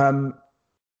 And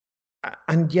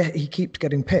yet he keeps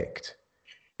getting picked.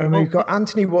 And we've got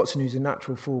Anthony Watson, who's a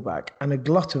natural fullback, and a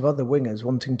glut of other wingers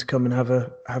wanting to come and have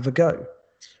a go.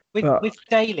 With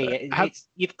Daly,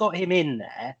 you've got him in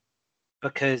there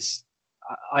because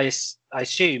I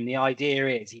assume the idea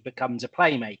is he becomes a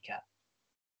playmaker,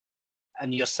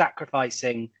 and you're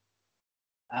sacrificing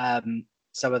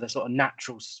some of the sort of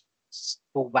natural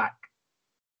fullback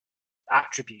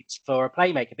attributes for a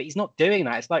playmaker. But he's not doing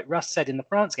that. It's like Russ said in the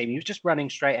France game. He was just running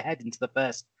straight ahead into the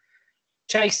first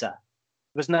chaser.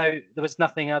 There was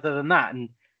nothing other than that. And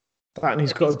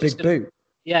he's got a big boot.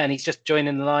 Yeah, and he's just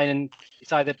joining the line, and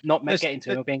it's either not getting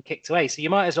to him or being kicked away. So you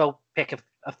might as well pick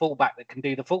a fullback that can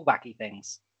do the fullbacky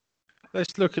things.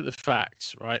 Let's look at the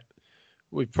facts, right?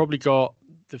 We've probably got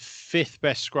the fifth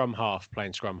best scrum half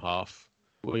playing scrum half.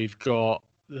 We've got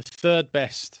the third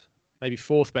best, maybe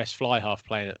fourth best fly half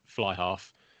playing at fly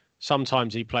half.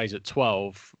 Sometimes he plays at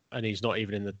 12 and he's not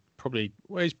even in the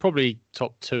he's probably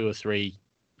top 2 or 3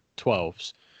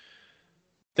 12s.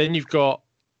 Then you've got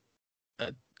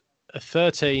a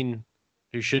 13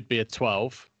 who should be a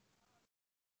 12.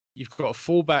 You've got a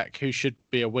fullback who should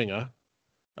be a winger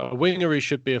who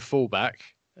should be a fullback,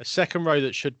 a second row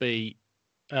that should be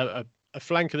a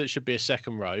flanker that should be a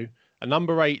second row, a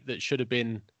number 8 that should have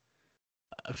been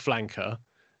a flanker,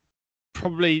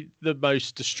 probably the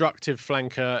most destructive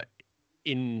flanker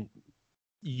in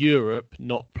Europe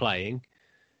not playing.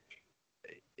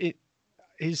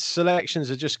 His selections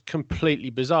are just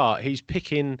completely bizarre. He's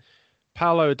picking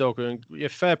Paulo Udoka,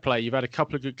 and fair play, you've had a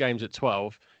couple of good games at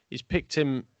 12. He's picked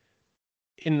him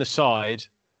in the side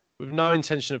with no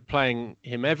intention of playing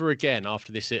him ever again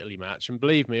after this Italy match. And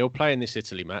believe me, he'll play in this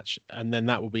Italy match, and then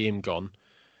that will be him gone.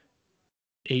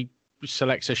 He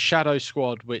selects a shadow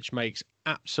squad, which makes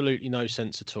absolutely no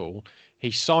sense at all. He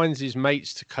signs his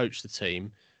mates to coach the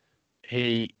team.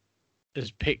 He has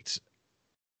picked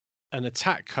an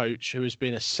attack coach who has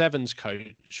been a sevens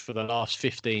coach for the last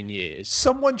 15 years.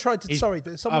 Someone tried to tell me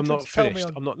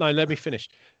no, let me finish.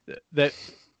 That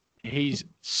he's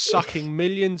sucking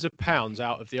millions of pounds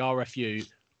out of the RFU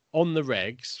on the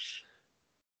regs,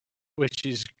 which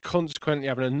is consequently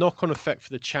having a knock-on effect for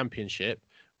the championship,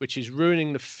 which is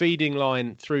ruining the feeding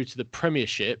line through to the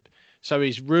Premiership. So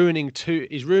he's ruining two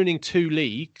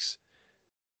leagues.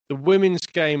 The women's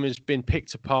game has been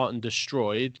picked apart and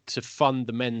destroyed to fund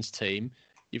the men's team.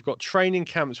 You've got training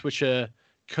camps which are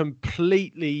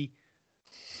completely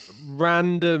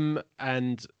random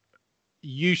and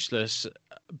useless,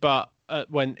 but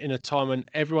when in a time when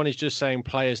everyone is just saying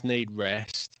players need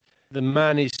rest, the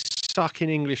man is sucking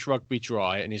English rugby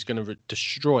dry and he's going to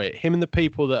destroy it. Him and the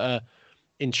people that are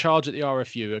in charge at the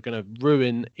RFU are going to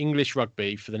ruin English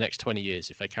rugby for the next 20 years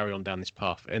if they carry on down this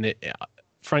path. And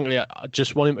frankly, I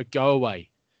just want him to go away.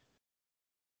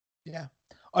 Yeah.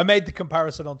 I made the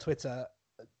comparison on Twitter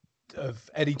of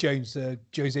Eddie Jones to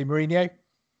Jose Mourinho.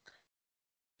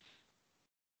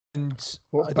 And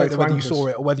I don't know whether you saw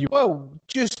it or whether you... Well,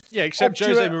 just... Yeah, except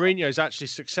Jose Mourinho is actually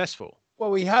successful.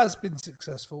 Well, he has been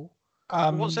successful.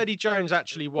 What's Eddie Jones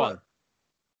actually won?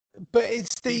 But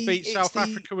it's he beat South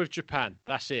Africa with Japan.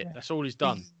 That's it. Yeah. That's all he's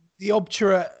done. The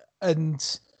obdurate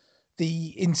and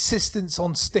the insistence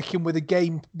on sticking with a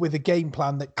game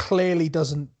plan that clearly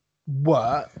doesn't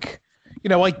work. You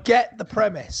know, I get the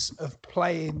premise of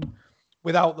playing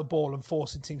without the ball and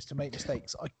forcing teams to make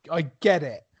mistakes. I get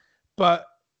it, but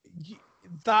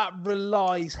that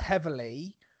relies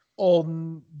heavily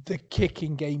on the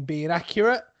kicking game being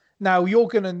accurate. Now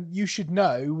you should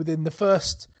know within the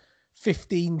first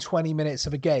 15, 20 minutes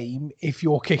of a game if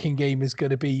your kicking game is going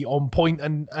to be on point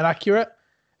and accurate.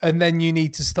 And then you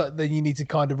need to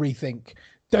kind of rethink.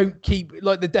 Don't keep,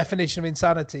 like, the definition of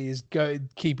insanity is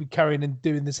keep carrying and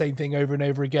doing the same thing over and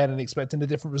over again and expecting a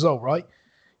different result, right?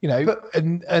 You know,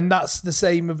 and that's the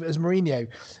same as Mourinho.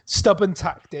 Stubborn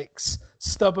tactics,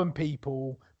 stubborn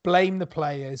people, blame the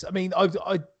players. I mean,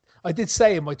 I did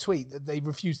say in my tweet that they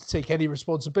refused to take any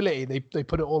responsibility. They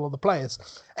put it all on the players.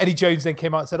 Eddie Jones then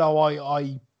came out and said, "Oh,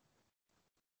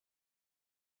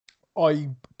 I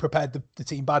prepared the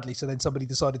team badly." So then somebody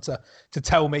decided to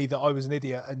tell me that I was an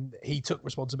idiot, and he took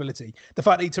responsibility. The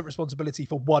fact that he took responsibility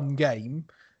for one game,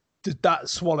 that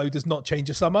swallow does not change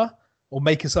a summer or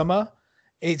make a summer.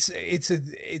 It's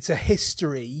a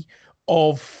history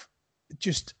of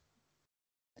just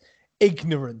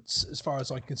ignorance as far as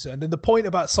I'm concerned. And the point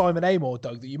about Simon Amor,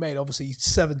 Doug, that you made, obviously he's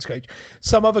sevens coach.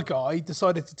 Some other guy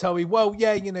decided to tell me, well,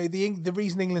 yeah, you know, the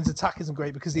reason England's attack isn't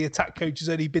great because the attack coach has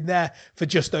only been there for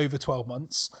just over 12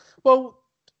 months. Well,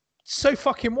 so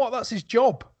fucking what? That's his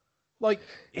job. Like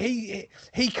he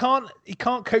can't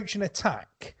coach an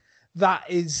attack that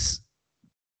is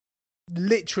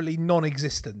literally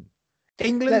non-existent.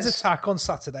 England's attack on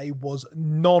Saturday was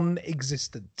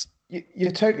non-existent.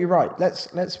 You're totally right.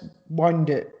 Let's wind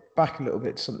it back a little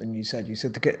bit to something you said. You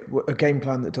said to get a game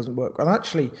plan that doesn't work. And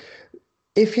actually,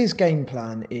 if his game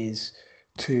plan is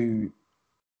to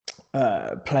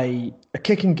play a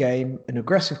kicking game, an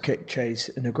aggressive kick chase,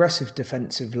 an aggressive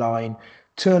defensive line,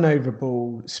 turn over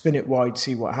ball, spin it wide,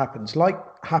 see what happens, like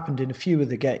happened in a few of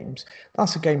the games,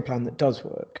 that's a game plan that does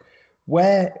work.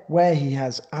 Where he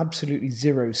has absolutely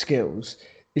zero skills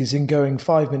is in going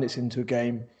 5 minutes into a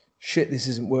game, shit, this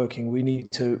isn't working. We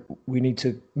need to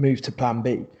move to plan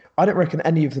B. I don't reckon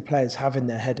any of the players have in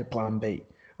their head a plan B.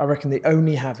 I reckon they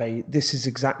only have this is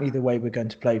exactly the way we're going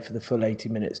to play for the full 80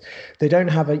 minutes. They don't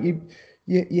have you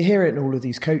hear it in all of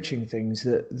these coaching things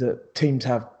that teams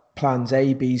have plans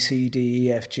A, B, C, D,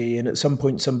 E, F, G, and at some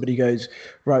point somebody goes,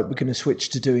 right, we're going to switch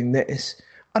to doing this.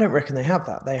 I don't reckon they have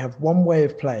that. They have one way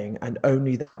of playing and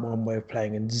only that one way of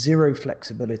playing and zero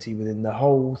flexibility within the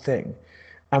whole thing.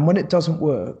 And when it doesn't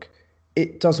work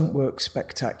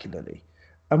spectacularly.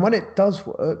 And when it does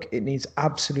work, it needs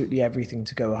absolutely everything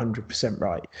to go 100%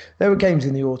 right. There were games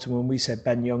in the autumn when we said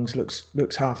Ben Youngs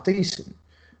looks half decent.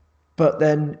 But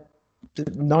then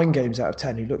 9 games out of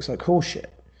 10, he looks like horseshit.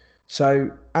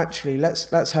 So actually,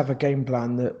 let's have a game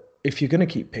plan that, if you're going to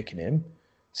keep picking him,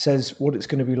 says what it's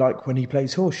going to be like when he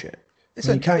plays horseshit.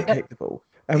 When he can't kick the ball.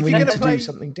 And we need to do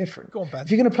something different. Go on, Ben.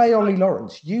 If you're going to play Ollie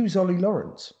Lawrence, use Ollie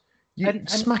Lawrence. You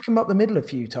smack him up the middle a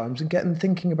few times and get him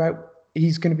thinking about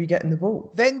he's going to be getting the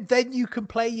ball. Then you can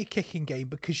play your kicking game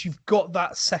because you've got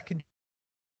that secondary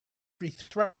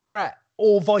threat,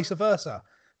 or vice versa.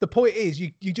 The point is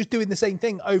you're just doing the same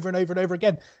thing over and over and over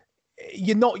again.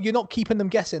 You're not keeping them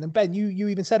guessing. And Ben, you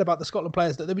even said about the Scotland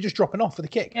players that they were just dropping off for the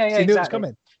kick. Yeah, so you knew exactly. it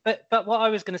was coming. But what I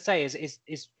was going to say is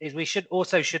we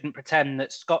shouldn't pretend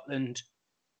that Scotland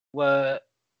were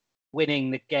winning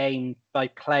the game by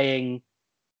playing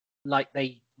like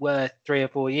they were 3 or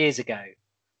 4 years ago.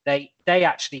 They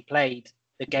actually played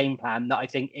the game plan that I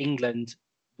think England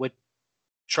would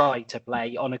try to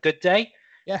play on a good day.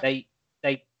 Yeah. They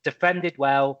defended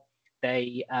well.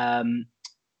 They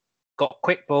got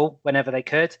quick ball whenever they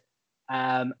could,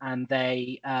 and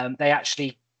they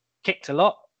actually kicked a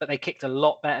lot, but they kicked a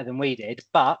lot better than we did.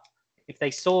 But if they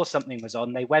saw something was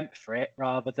on, they went for it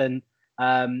rather than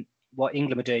what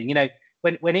England were doing. You know,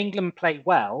 when England play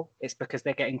well, it's because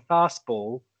they're getting fast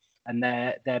ball and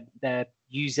they're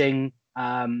using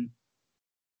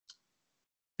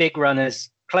big runners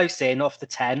close in off the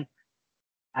 10,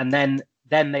 and then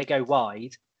they go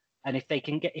wide. And if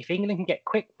England can get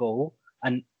quick ball,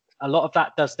 and a lot of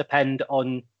that does depend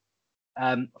on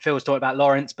Phil was talking about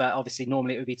Lawrence, but obviously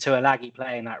normally it would be Tuilagi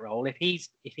playing that role. If he's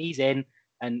in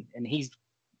and he's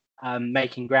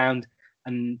making ground,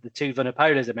 and the two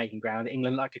Vunipolas are making ground,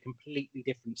 England like a completely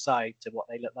different side to what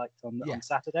they look like on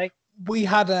Saturday. We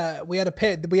had a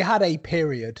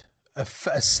period, a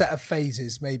set of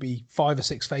phases, maybe 5 or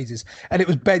 6 phases, and it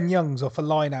was Ben Youngs off a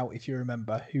line out, if you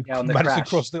remember, who managed to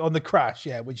cross on the crash,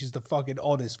 which is the fucking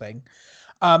oddest thing.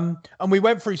 And we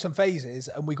went through some phases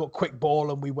and we got quick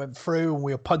ball and we went through and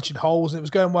we were punching holes and it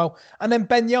was going well. And then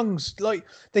Ben Youngs, like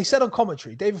they said on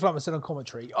commentary, David Flatman said on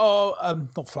commentary,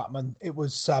 not Flatman, it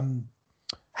was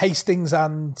Hastings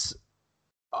and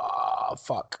I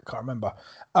can't remember.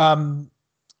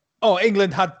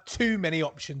 England had too many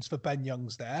options for Ben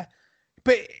Youngs there.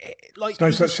 But like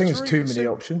no such thing as too many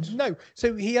options. No.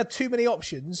 So he had too many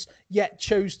options, yet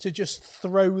chose to just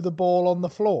throw the ball on the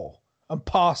floor and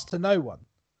pass to no one.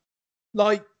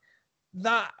 Like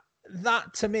that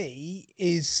to me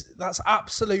that's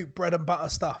absolute bread and butter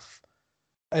stuff.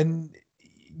 And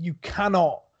you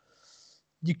cannot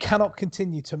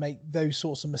continue to make those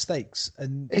sorts of mistakes.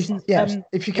 And if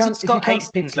you can't, Scott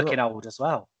Hastings looking old as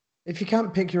well. If you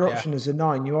can't pick your option as a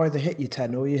 9, you either hit your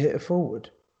 10 or you hit a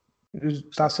forward.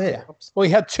 That's it. Well,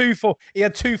 he had two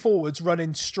forwards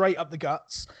running straight up the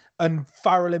guts and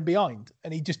Farrell in behind,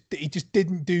 and he just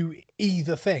didn't do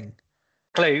either thing.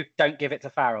 Clue: don't give it to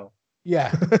Farrell.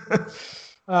 Yeah.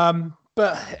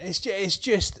 But it's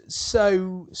just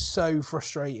so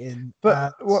frustrating.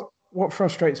 But what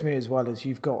frustrates me as well is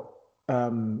you've got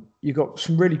some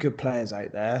really good players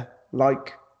out there,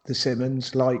 like the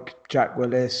Simmons, like Jack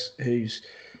Willis, who's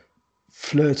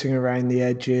flirting around the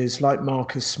edges, like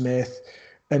Marcus Smith,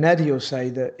 and Eddie will say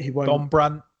that he won't.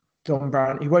 Don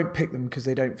Brandt, he won't pick them because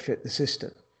they don't fit the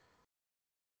system.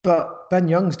 But Ben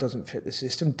Youngs doesn't fit the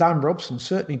system. Dan Robson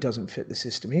certainly doesn't fit the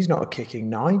system. He's not a kicking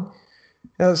 9.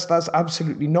 That's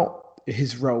absolutely not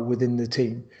his role within the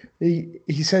team.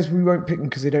 He says we won't pick them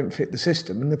because they don't fit the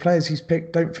system, and the players he's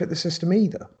picked don't fit the system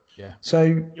either. Yeah.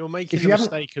 So you're making the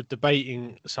mistake of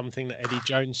debating something that Eddie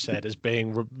Jones said as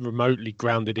being remotely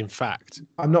grounded in fact.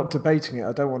 I'm not debating it.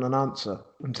 I don't want an answer.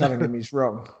 I'm telling him he's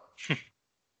wrong.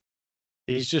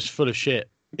 He's just full of shit.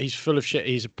 He's full of shit.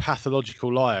 He's a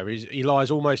pathological liar. He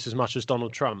lies almost as much as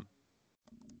Donald Trump.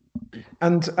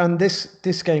 And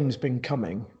this game's been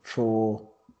coming for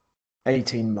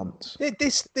 18 months.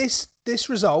 This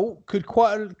result could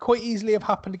quite easily have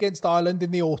happened against Ireland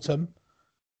in the autumn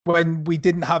when we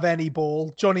didn't have any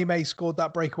ball. Johnny May scored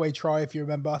that breakaway try, if you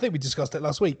remember. I think we discussed it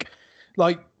last week.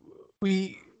 Like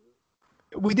we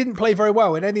didn't play very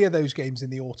well in any of those games in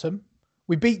the autumn.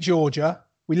 We beat Georgia.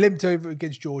 We limped over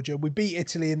against Georgia. We beat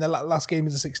Italy in the last game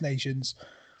of the Six Nations.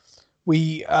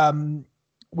 We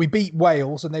beat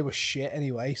Wales and they were shit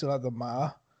anyway, so that doesn't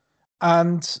matter.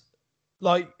 And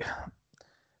like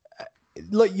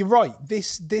like you're right.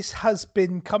 This has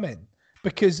been coming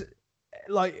because,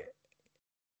 like,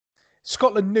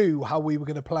 Scotland knew how we were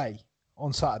going to play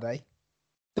on Saturday.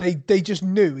 They just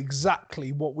knew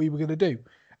exactly what we were going to do,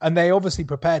 and they obviously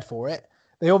prepared for it.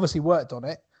 They obviously worked on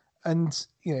it, and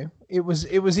it was.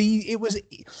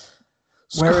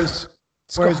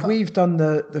 Whereas we've done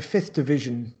the fifth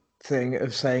division thing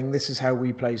of saying this is how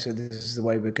we play, so this is the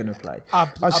way we're going to play.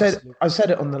 I said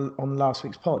it on last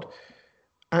week's pod.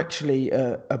 Actually,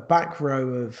 a back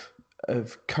row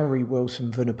of Curry,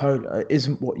 Wilson, Vunipola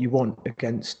isn't what you want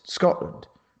against Scotland,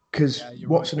 because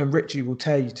Watson and Ritchie will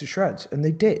tear you to shreds, and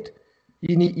they did.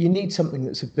 You need something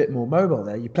that's a bit more mobile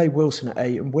there. You play Wilson at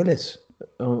 8 and Willis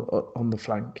on the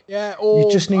flank. Yeah, or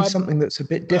you just need something that's a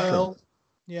bit different. Earl.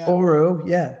 Yeah, or Earl,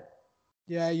 yeah.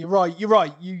 Yeah, you're right. You're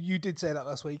right. You did say that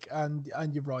last week, and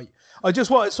you're right. I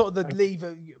just want to sort of leave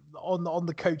on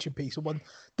the coaching piece.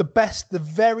 The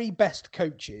very best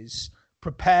coaches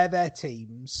prepare their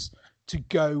teams to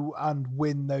go and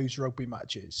win those rugby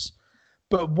matches.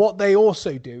 But what they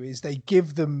also do is they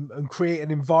give them and create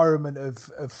an environment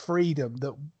of freedom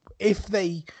that if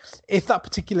that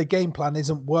particular game plan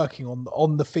isn't working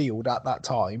on the field at that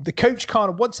time, the coach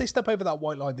can't. Once they step over that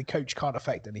white line, the coach can't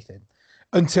affect anything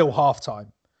until halftime.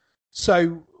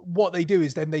 So what they do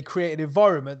is then they create an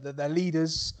environment that their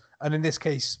leaders, and in this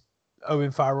case,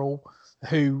 Owen Farrell,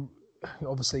 who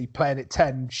obviously playing at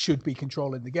 10 should be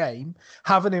controlling the game,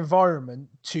 have an environment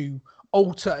to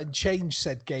alter and change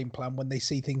said game plan when they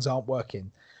see things aren't working.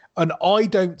 And I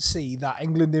don't see that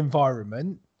England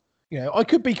environment, I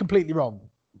could be completely wrong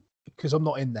because I'm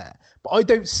not in there, but I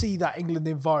don't see that England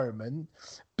environment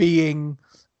being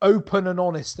open and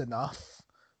honest enough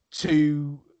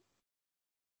for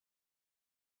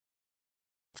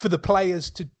the players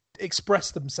to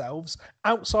express themselves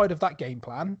outside of that game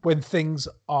plan when things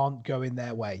aren't going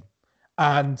their way.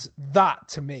 And that,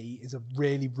 to me, is a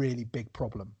really, really big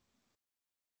problem.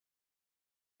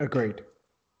 Agreed.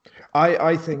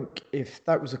 I think if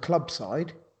that was a club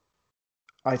side,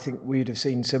 I think we'd have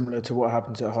seen similar to what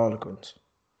happened at Harlequins.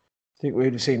 I think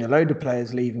we'd have seen a load of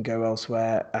players leave and go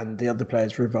elsewhere, and the other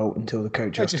players revolt until the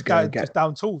coach has to go and get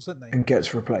down tools, don't they? And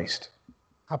gets replaced.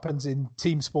 Happens in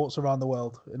team sports around the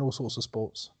world, in all sorts of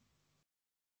sports.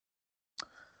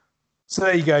 So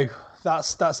there you go.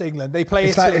 That's England. They play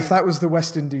Italy. If that was the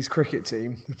West Indies cricket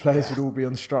team, the players would all be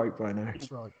on strike by now.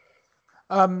 That's right.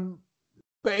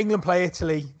 But England play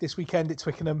Italy this weekend at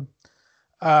Twickenham.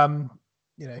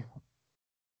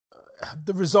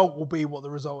 The result will be what the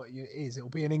result is. It'll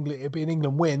be an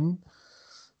England win.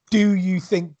 Do you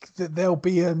think that there'll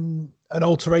be an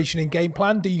alteration in game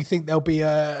plan? Do you think there'll be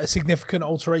a significant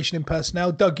alteration in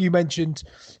personnel? Doug, you mentioned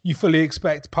you fully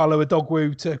expect Paolo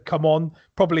Adogwu to come on,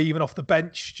 probably even off the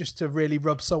bench, just to really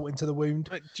rub salt into the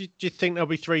wound. Do you think there'll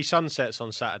be 3 sunsets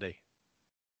on Saturday?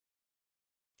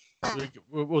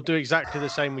 We'll do exactly the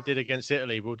same we did against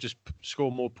Italy. We'll just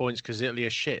score more points because Italy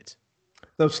is shit.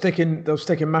 They'll stick in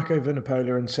Mako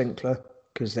Vunipola and Sinclair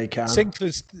because they can.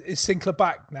 Is Sinclair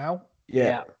back now?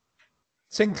 Yeah.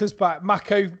 Sinclair's back.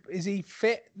 Mako, is he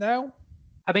fit now?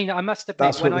 I mean, I must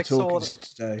admit, when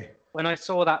I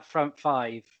saw that front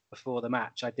 5 before the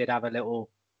match, I did have a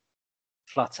little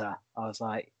flutter. I was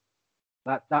like,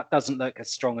 that doesn't look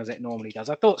as strong as it normally does.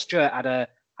 I thought Stewart had a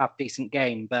half decent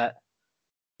game, but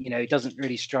he doesn't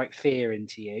really strike fear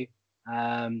into you.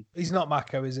 He's not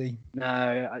Mako, is he?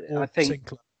 No, I think.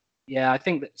 Sinclair. Yeah, I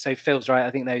think that. So Phil's right. I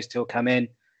think those two will come in.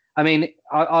 I mean,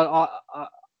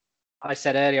 I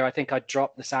said earlier, I think I'd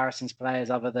drop the Saracens players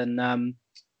other than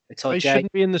They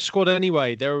shouldn't be in the squad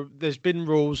anyway. There's been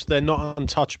rules. They're not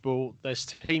untouchable. Their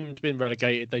team's been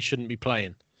relegated. They shouldn't be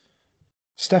playing.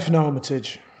 Stephen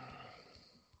Armitage.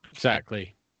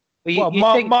 Exactly.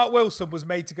 Mark Wilson was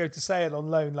made to go to Sale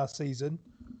on loan last season.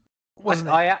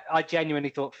 I genuinely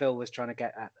thought Phil was trying to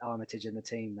get at Armitage in the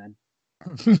team then.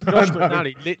 Josh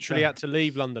McNally literally had to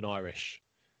leave London Irish.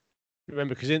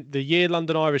 Remember, because in the year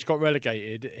London Irish got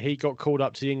relegated, he got called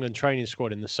up to the England training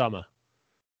squad in the summer.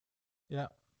 Yeah.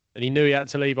 And he knew he had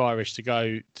to leave Irish to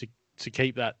go to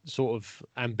keep that sort of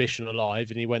ambition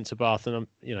alive. And he went to Bath and,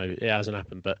 it hasn't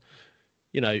happened. But,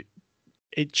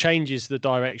 it changes the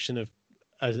direction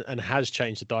and has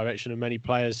changed the direction of many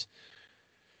players'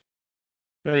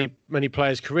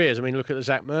 careers. I mean, look at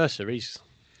Zach Mercer.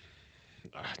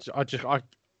 I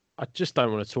just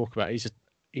don't want to talk about it.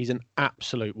 He's an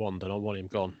absolute wonder, and I want him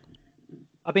gone.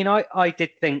 I mean, I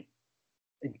did think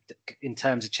in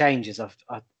terms of changes, I've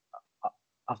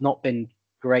not been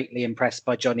greatly impressed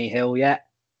by Johnny Hill yet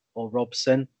or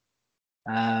Robson.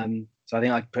 So I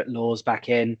think I'd put Laws back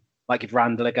in. Might give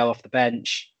Randall a go off the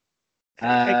bench.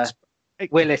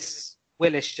 Willis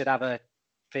should have a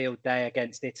field day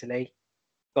against Italy.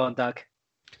 Go on, Doug.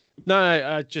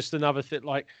 No, just another thing.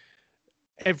 Like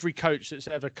every coach that's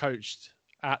ever coached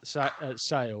at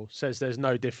Sale says there's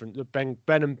no difference. Ben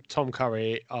and Tom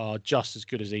Curry are just as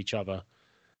good as each other.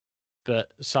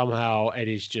 But somehow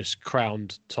Eddie's just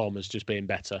crowned Tom as just being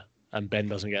better, and Ben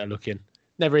doesn't get a look in.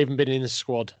 Never even been in the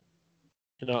squad.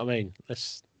 You know what I mean?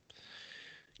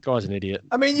 Guy's an idiot.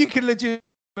 I mean, you could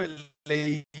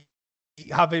legitimately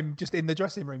have him just in the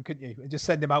dressing room, couldn't you? And just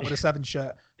send him out with a 7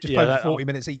 shirt, just play for 40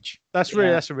 minutes each. That's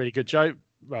a really good joke,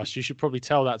 Russ. You should probably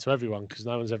tell that to everyone because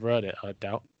no one's ever heard it, I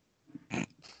doubt.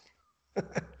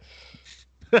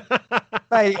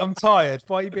 Hey, I'm tired.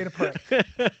 Why are you being a prick?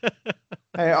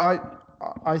 Hey,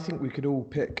 I think we could all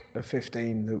pick a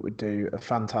 15 that would do a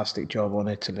fantastic job on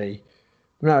Italy.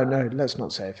 No, let's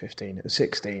not say a 15, a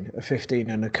 16, a 15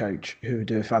 and a coach who would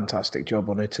do a fantastic job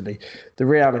on Italy. The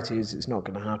reality is it's not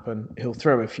going to happen. He'll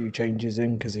throw a few changes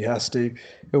in because he has to.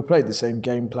 He'll play the same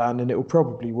game plan and it will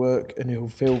probably work and he'll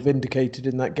feel vindicated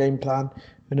in that game plan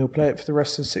and he'll play it for the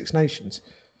rest of the Six Nations.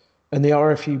 And the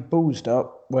RFU ballsed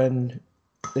up when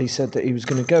they said that he was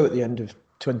going to go at the end of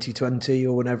 2020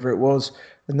 or whenever it was,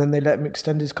 and then they let him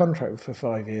extend his contract for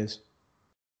 5 years.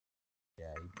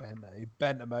 He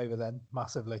bent him over then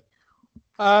massively.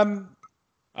 John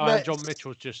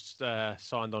Mitchell's just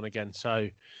signed on again, so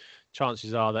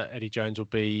chances are that Eddie Jones will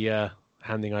be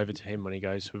handing over to him when he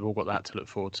goes. We've all got that to look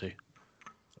forward to.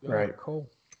 Right. Cool.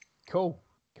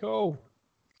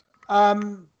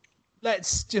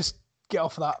 Let's just get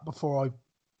off of that before I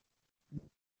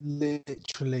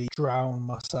literally drown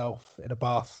myself in a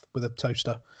bath with a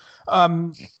toaster.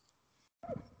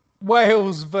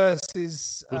 Wales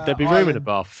versus Would there be room in a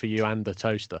bath for you and the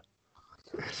toaster?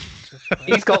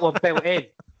 He's got one built in.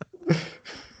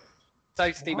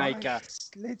 Toasty maker.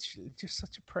 Literally just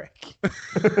such a prick.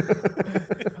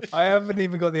 I haven't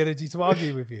even got the energy to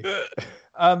argue with you.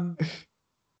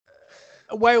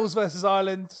 Wales versus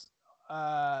Ireland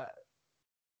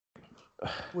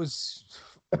was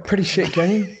a pretty shit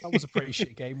game. That was a pretty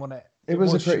shit game, wasn't it? It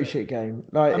was a pretty shit game.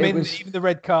 Like, I mean, even the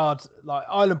red card. Like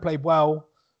Ireland played well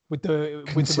with the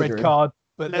red card,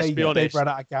 but they ran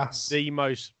out of gas. The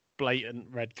most blatant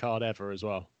red card ever, as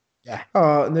well. Yeah.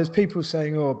 Oh, and there's people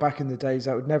saying, "Oh, back in the days,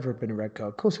 that would never have been a red card."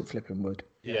 Of course, it flipping would.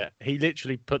 Yeah, he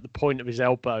literally put the point of his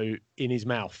elbow in his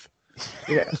mouth.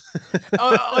 Yeah.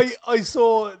 I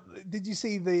saw. Did you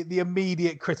see the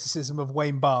immediate criticism of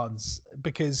Wayne Barnes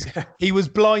because he was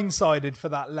blindsided for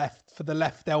the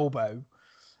left elbow?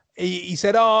 He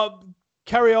said, "Oh,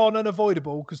 carry on,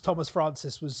 unavoidable," because Thomas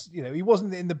Francis was, he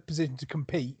wasn't in the position to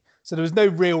compete, so there was no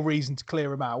real reason to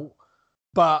clear him out.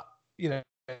 But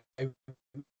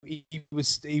he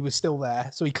was still there,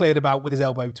 so he cleared him out with his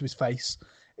elbow to his face.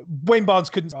 Wayne Barnes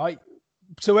couldn't, right?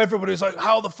 So everybody was like,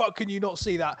 "How the fuck can you not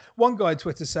see that?" One guy on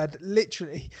Twitter said,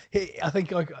 literally,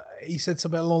 he said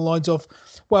something along the lines of,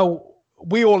 "Well,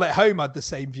 we all at home had the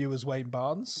same view as Wayne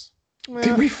Barnes."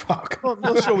 Did we fuck? I'm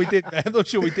not sure we did, man. I'm not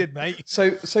sure we did, mate. So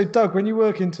Doug, when you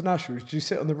work internationals, do you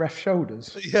sit on the ref's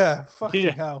shoulders? Yeah, fucking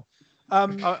hell.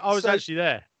 I was actually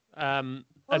there, and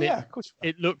of course.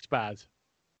 it looked bad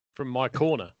from my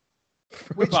corner.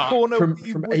 Which corner?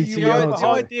 From 80 The yards?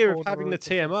 idea of having the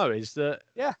TMO is that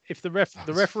if the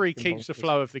referee keeps the bonkers.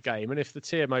 flow of the game, and if the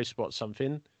TMO spots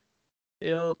something,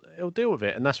 he'll deal with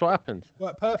it, and that's what happened.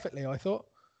 Worked perfectly, I thought.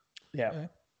 Yeah.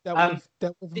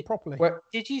 Dealt with them properly.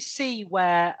 Did you see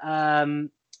where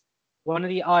one of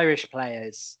the Irish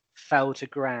players fell to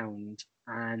ground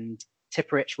and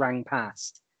Tipperich rang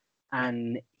past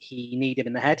and he kneed him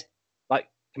in the head, like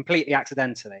completely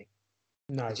accidentally?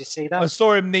 No. Did you see that? I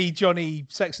saw him knee Johnny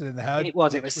Sexton in the head. It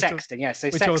was Sexton, yeah. So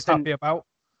which Sexton, I was happy about.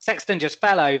 Sexton just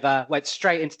fell over, went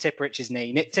straight into Tipperich's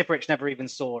knee. Tipperich never even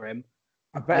saw him.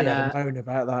 I bet he had a moan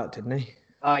about that, didn't he?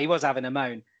 He was having a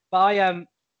moan. But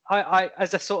I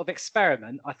as a sort of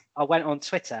experiment, I went on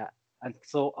Twitter and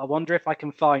thought, I wonder if I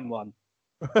can find one.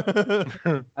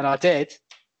 And I did.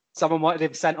 Someone wanted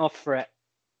him sent off for it.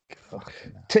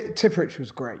 Tipperich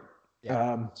was great.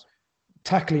 Yeah.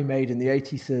 Tackle he made in the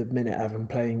 83rd minute, having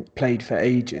played for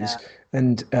ages,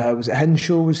 and was it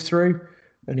Henshaw was through,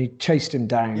 and he chased him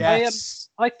down. Yes.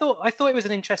 I thought it was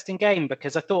an interesting game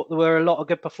because I thought there were a lot of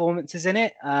good performances in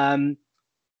it. I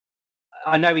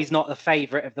know he's not the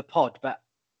favourite of the pod, but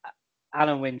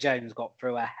Alan Wynne-Jones got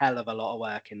through a hell of a lot of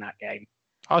work in that game.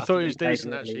 I thought he was played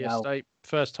decent really actually well. yesterday.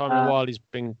 First time in a while he's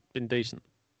been decent.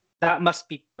 That must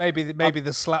be Maybe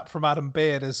the slap from Adam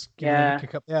Beard has given him a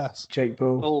kick up the ass. Jake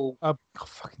Bull.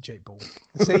 Fucking Jake Bull.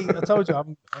 See, I told you,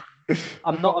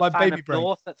 I'm not a fan baby of brain.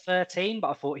 North at 13, but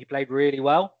I thought he played really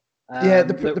well.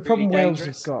 The problem Wales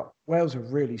Wales are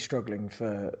really struggling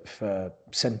for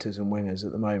centres and wingers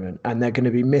at the moment, and they're going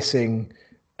to be missing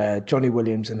Johnny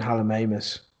Williams and Hallam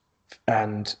Amos,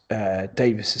 and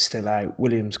Davis is still out.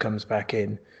 Williams comes back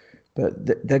in, but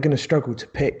they're going to struggle to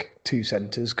pick two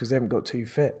centres because they haven't got two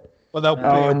fit. Well,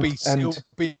 it'll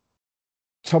be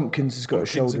Tompkins has got a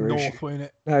shoulder issue. Won't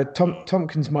it? No,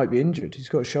 Tompkins might be injured. He's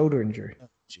got a shoulder injury. Oh,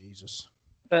 Jesus.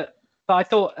 But I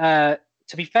thought, to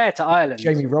be fair to Ireland,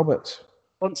 Jamie Roberts.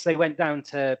 Once they went down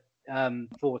to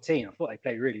 14, I thought they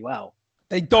played really well.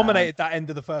 They dominated that end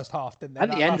of the first half, didn't they?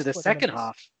 And the end of the second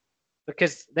half,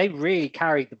 because they really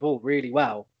carried the ball really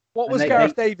well. What was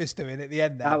Gareth Davis doing at the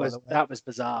end there? That was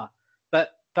bizarre.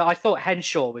 But I thought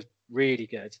Henshaw was really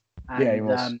good. And, yeah, he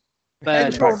was.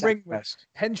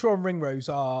 Henshaw and Ringrose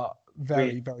are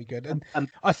very, very good, and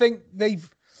I think they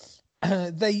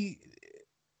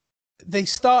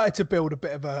started to build a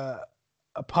bit of a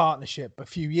partnership a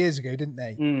few years ago, didn't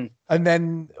they? And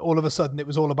then all of a sudden it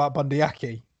was all about Bundee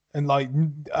Aki,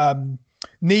 and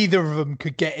neither of them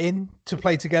could get in to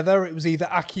play together. It was either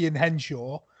Aki and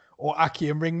Henshaw or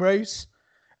Aki and Ringrose,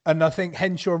 and I think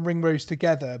Henshaw and Ringrose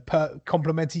together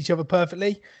complement each other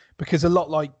perfectly, because a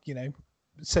lot like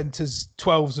centres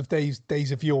 12s of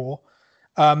days of yore,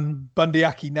 Bundee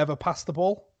Aki never passed the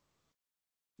ball.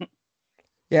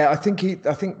 Yeah, I think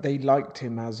they liked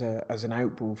him as an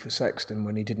outball for Sexton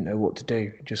when he didn't know what to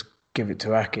do. Just give it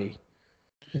to Aki.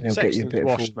 He'll get you a bit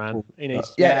washed, man. He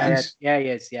is. He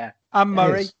is. And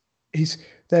Murray.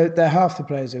 They're half the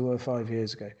players they were 5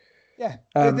 years ago. Yeah.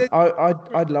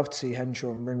 I'd love to see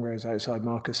Henshaw and Ringrose outside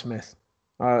Marcus Smith.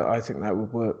 I think that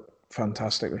would work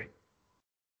fantastically.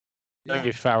 Don't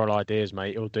give Farrell ideas,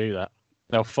 mate. He'll do that.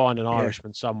 They'll find an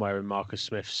Irishman somewhere in Marcus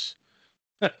Smith's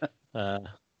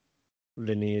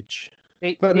lineage.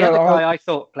 The other guy I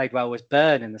thought played well was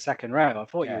Byrne in the second row. I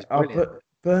thought he was brilliant.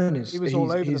 Byrne is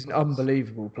he's an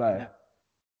unbelievable player.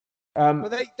 Yeah.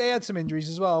 But they had some injuries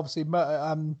as well. Obviously,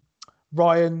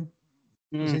 Ryan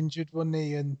was injured, wasn't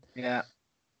he? And they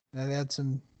had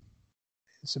some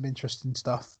interesting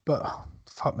stuff. But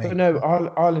fuck me. But no,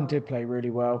 Ireland did play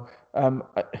really well.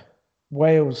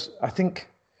 Wales, I don't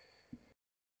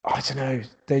know.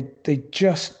 They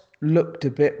just looked a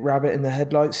bit rabbit in the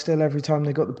headlights still every time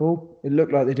they got the ball. It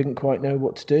looked like they didn't quite know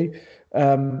what to do.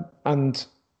 And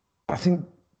I think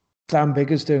Dan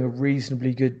Biggar's doing a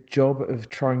reasonably good job of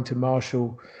trying to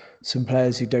marshal some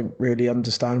players who don't really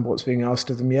understand what's being asked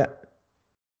of them yet.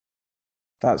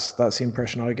 That's the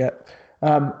impression I get.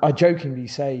 I jokingly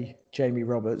say Jamie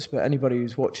Roberts, but anybody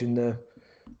who's watching the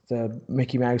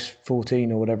Mickey Mouse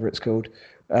 14 or whatever it's called,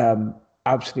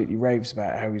 absolutely raves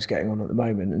about how he's getting on at the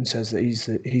moment and says that he's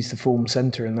the form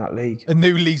centre in that league. A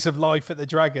new lease of life at the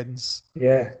Dragons.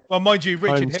 Yeah. Well, mind you,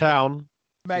 Richard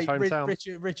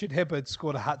Hibbard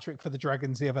scored a hat-trick for the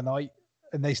Dragons the other night,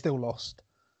 and they still lost.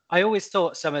 I always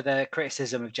thought some of the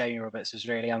criticism of Jamie Roberts was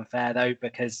really unfair, though,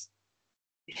 because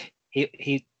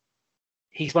he's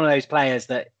one of those players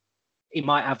that he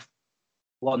might have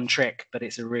one trick, but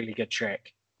it's a really good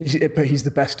trick. But he's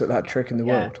the best at that trick in the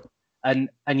world. And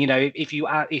if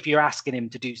you're asking him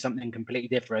to do something completely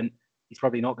different, he's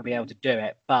probably not going to be able to do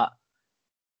it. But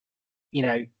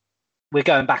we're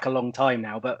going back a long time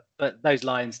now. But those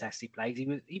Lions tests he played,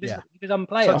 he was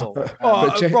unplayable.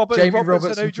 Jamie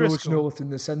Roberts and George North in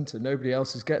the centre. Nobody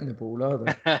else is getting the ball, are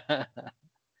they?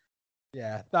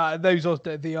 Yeah, those are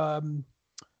the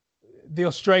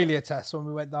Australia tests when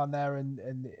we went down there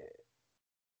and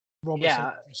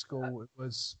Robertson school. It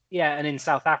was and in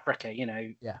South Africa,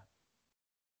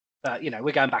 But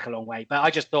we're going back a long way. But I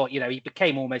just thought, he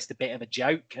became almost a bit of a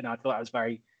joke, and I thought that was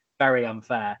very, very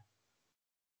unfair.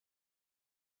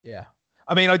 Yeah,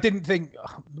 I mean, I didn't think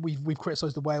we've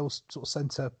criticised the Wales sort of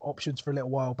centre options for a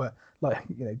little while, but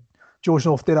George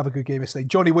North did have a good game yesterday.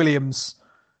 Johnny Williams,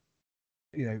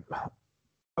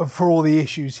 for all the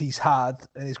issues he's had,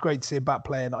 and it's great to see him back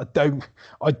playing. I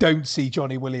don't see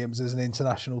Johnny Williams as an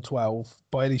international 12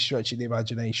 by any stretch of the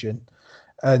imagination,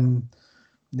 and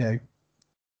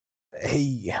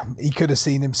he could have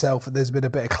seen himself. There's been a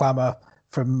bit of clamour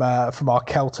from our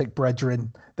Celtic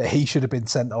brethren that he should have been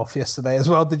sent off yesterday as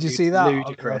well. Did you see that?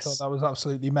 Ludicrous. I thought that was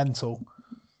absolutely mental.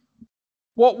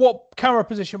 What camera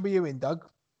position were you in, Doug?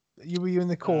 Were you in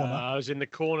the corner? I was in the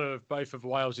corner of both of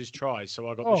Wales's tries, so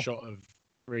I got the shot of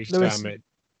Reece Dammit.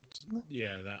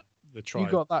 Yeah, the try. You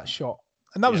got that shot,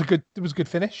 and that was a good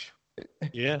finish.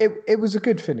 Yeah, it was a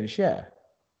good finish. Yeah,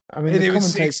 I mean,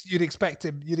 you'd expect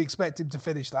him to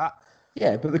finish that.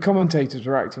 Yeah, but the commentators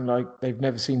were acting like they've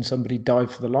never seen somebody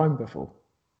dive for the line before.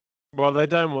 Well, they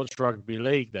don't watch rugby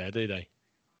league there, do they?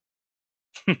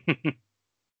 It's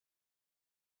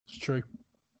true.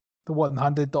 The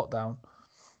one-handed dot down.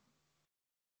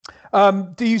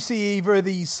 Do you see either of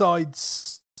these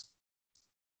sides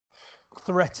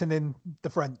threatening the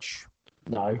French?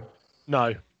 No.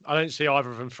 No, I don't see either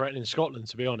of them threatening Scotland,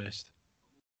 to be honest.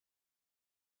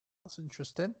 That's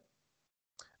interesting.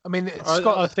 I mean,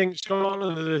 I think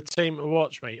Scotland are the team to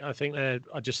watch, mate. I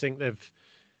just think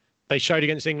they showed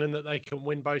against England that they can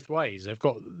win both ways. They've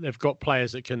got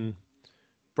players that can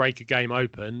break a game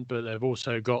open, but they've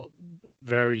also got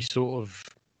very sort of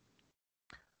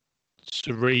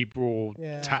cerebral,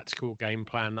 tactical game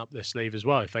plan up their sleeve as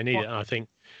well if they need it. And I think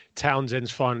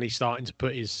Townsend's finally starting to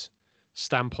put his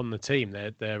stamp on the team.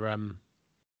 They're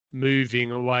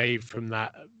moving away from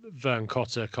that Vern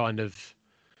Cotter kind of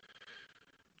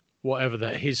whatever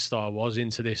that his style was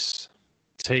into this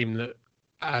team that,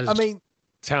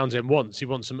 Townsend wants. He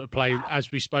wants them to play,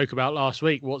 as we spoke about last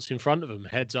week, what's in front of them,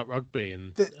 heads up rugby,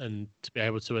 and to be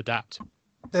able to adapt.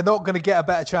 They're not going to get a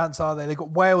better chance, are they? They've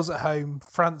got Wales at home,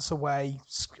 France away,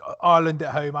 Ireland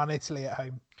at home, and Italy at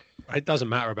home. It doesn't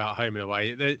matter about home and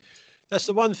away. That's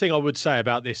the one thing I would say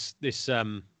about this Six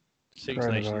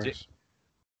Nations.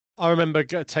 I remember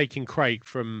taking Craig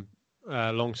from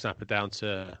Long Snapper down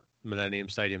to Millennium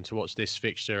Stadium to watch this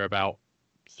fixture about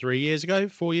 4 years ago,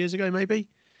 maybe.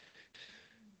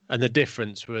 And the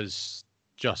difference was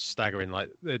just staggering. Like,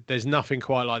 there's nothing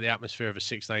quite like the atmosphere of a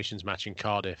Six Nations match in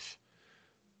Cardiff.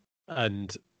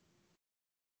 And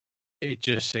it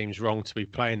just seems wrong to be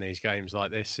playing these games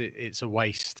like this. It's a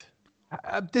waste.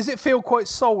 Does it feel quite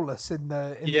soulless in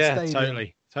the stadium? Yeah,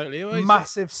 totally.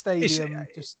 Massive stadium.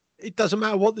 It doesn't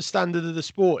matter what the standard of the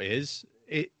sport is.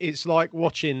 It's like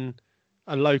watching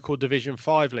a local Division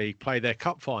 5 league play their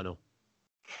cup final.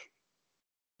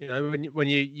 You know, when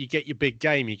you get your big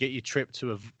game, you get your trip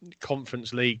to a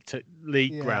conference league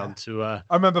ground to. I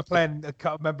remember playing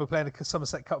a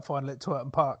Somerset Cup final at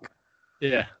Twerton Park.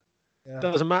 Yeah. It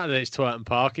doesn't matter that it's Twerton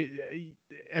Park.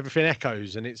 Everything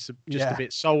echoes, and it's just a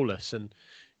bit soulless. And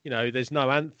you know, there's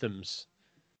no anthems.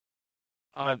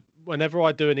 Whenever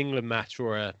I do an England match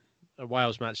or a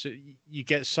Wales match, you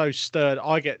get so stirred.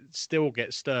 I still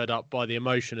get stirred up by the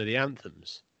emotion of the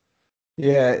anthems.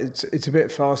 Yeah, it's a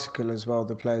bit farcical as well,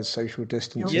 the players' social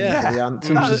distancing for the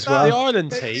anthems as well. The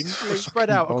Ireland team was spread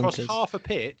out across half a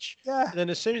pitch, and then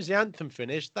as soon as the anthem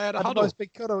finished, they had a huddle. Nice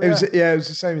big cuddle, it was the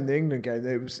same in the England game.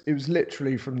 It was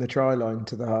literally from the try line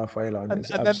to the halfway line. And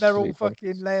then they're all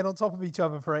fucking laying on top of each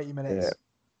other for 80 minutes.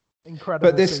 Yeah.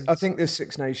 Incredible. But I think this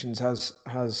Six Nations has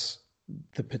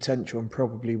the potential and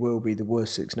probably will be the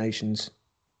worst Six Nations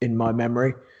in my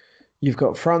memory. You've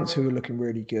got France, who are looking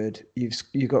really good.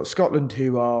 You've got Scotland,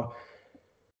 who are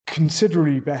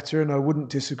considerably better, and I wouldn't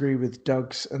disagree with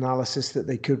Doug's analysis that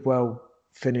they could well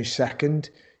finish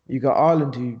second. You've got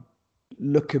Ireland, who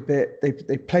look a bit...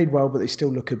 They played well, but they still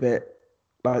look a bit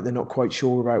like they're not quite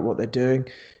sure about what they're doing.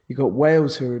 You've got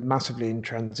Wales, who are massively in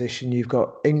transition. You've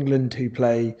got England, who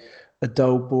play a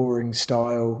dull, boring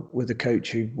style with a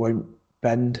coach who won't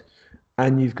bend.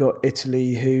 And you've got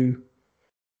Italy, who...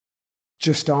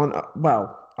 just aren't,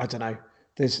 well, I don't know.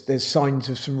 There's signs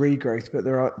of some regrowth, but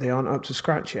they aren't up to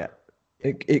scratch yet.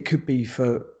 It could be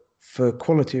for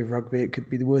quality of rugby, it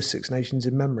could be the worst Six Nations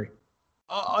in memory.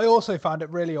 I also found it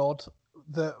really odd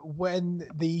that when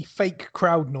the fake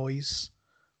crowd noise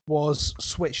was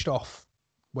switched off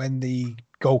when the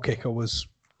goal kicker was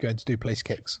going to do place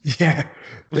kicks. Yeah,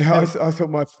 I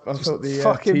thought the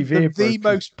TV the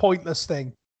most pointless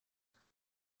thing.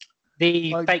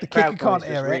 The fake crowd noise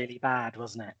was really bad,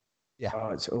 wasn't it? Yeah. Oh,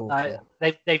 it's awful.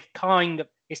 They've kind of...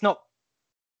 It's not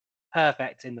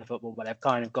perfect in the football, but they've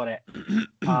kind of got it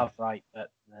half right.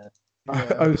 But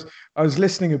I was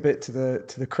listening a bit to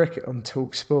the cricket on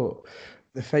Talk Sport.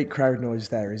 The fake crowd noise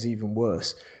there is even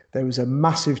worse. There was a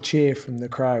massive cheer from the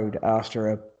crowd after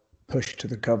a push to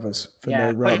the covers for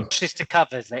no run. Pushes to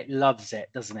covers, it loves it,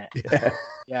 doesn't it?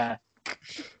 Yeah.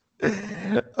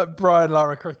 Brian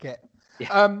Lara cricket.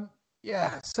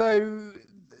 Yeah. So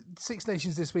Six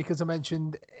Nations this week, as I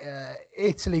mentioned,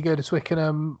 Italy go to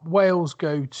Twickenham, Wales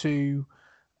go to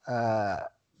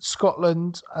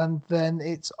Scotland, and then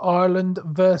it's Ireland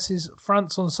versus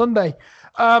France on Sunday.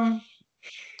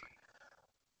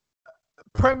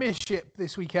 Premiership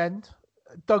this weekend.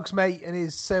 Doug's mate and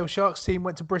his Sale Sharks team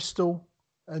went to Bristol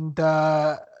and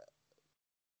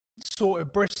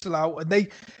sorted Bristol out, and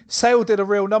Sale did a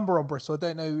real number on Bristol. I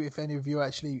don't know if any of you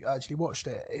actually watched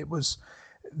it.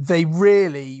 They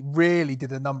really, really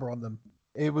did a number on them.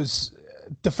 It was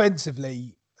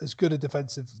defensively as good a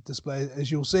defensive display as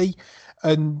you'll see,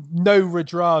 and no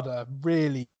Redrada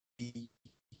really.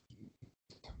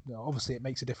 Obviously, it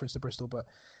makes a difference to Bristol, but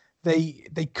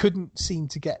they couldn't seem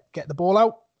to get the ball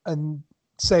out, and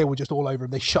Sale were just all over them.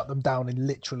 They shut them down in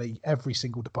literally every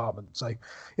single department. So,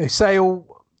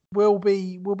 Sale will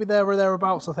be there or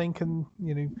thereabouts, I think. And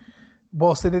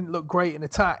whilst they didn't look great in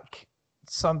attack,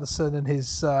 Sanderson and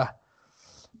his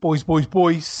boys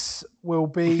will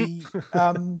be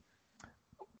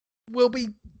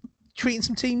treating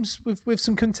some teams with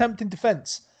some contempt in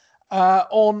defence.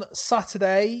 On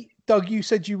Saturday, Doug, you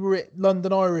said you were at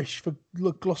London Irish for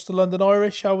Gloucester London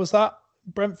Irish. How was that?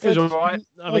 Brentford. It was all right.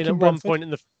 I mean, at one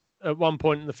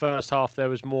point in the first half, there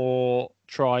was more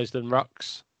tries than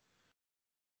rucks.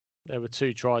 There were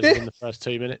 2 tries in the first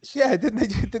 2 minutes. Yeah,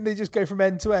 didn't they just go from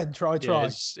end to end? Try.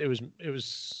 It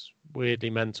was weirdly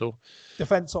mental.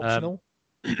 Defence optional.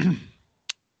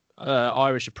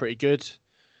 Irish are pretty good,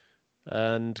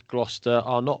 and Gloucester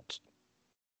are not.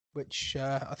 Which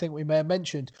I think we may have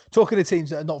mentioned. Talking to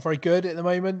teams that are not very good at the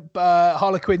moment,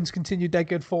 Harlequins continued their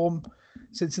good form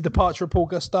since the departure of Paul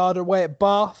Gustard away at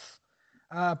Bath.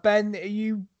 Ben, are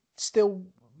you starting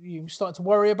to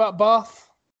worry about Bath?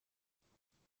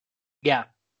 Yeah.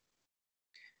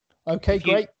 Okay,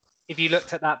 great. If you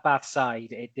looked at that Bath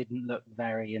side, it didn't look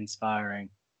very inspiring.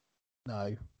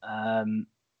 No.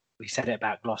 We said it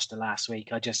about Gloucester last week.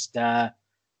 I just there's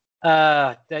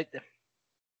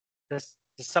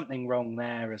something wrong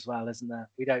there as well, isn't there?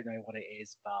 We don't know what it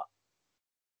is, but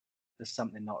there's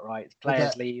something not right.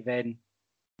 Players leaving.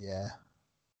 Yeah.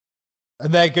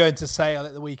 And they're going to Sale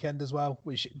at the weekend as well.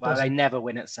 They never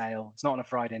win at Sale. It's not on a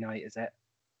Friday night, is it?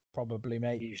 Probably,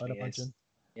 mate. Usually I'd imagine.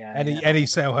 Yeah. Any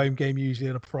Sale home game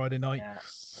usually on a Friday night.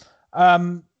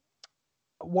 Yeah.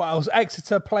 What else?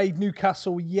 Exeter played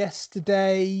Newcastle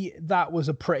yesterday. That was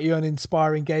a pretty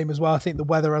uninspiring game as well. I think the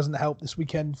weather hasn't helped this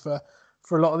weekend for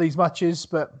a lot of these matches,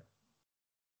 but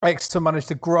Exeter managed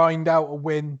to grind out a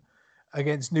win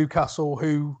against Newcastle,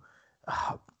 who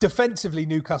defensively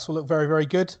Newcastle looked very, very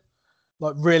good.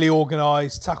 Like really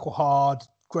organised, tackle hard,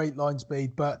 great line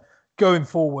speed, but going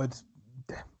forward,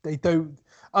 they don't,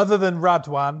 other than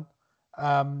Radwan,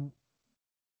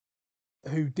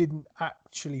 who didn't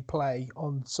actually play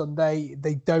on Sunday,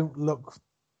 they don't look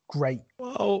great.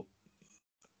 Well,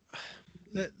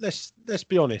 let's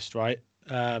be honest, right?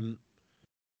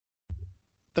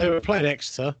 They were playing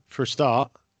Exeter for a start.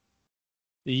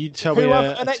 You tell me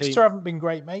Exeter haven't been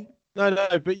great, mate. No,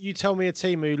 but you tell me a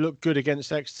team who looked good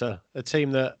against Exeter, a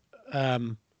team that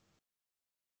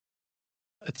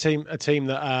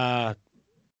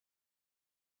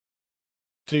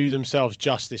do themselves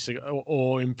justice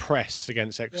or impress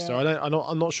against Exeter. Yeah.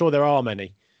 I'm not sure there are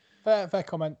many. Fair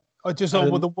comment. I just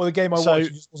thought the game I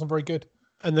watched just wasn't very good.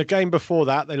 And the game before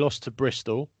that, they lost to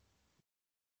Bristol.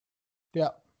 Yeah.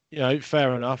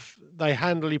 Fair enough. They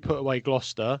handily put away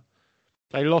Gloucester.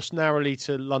 They lost narrowly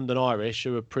to London Irish,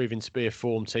 who are proving to be a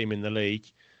form team in the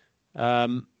league.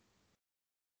 And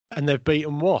they've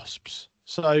beaten Wasps.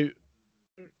 So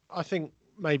I think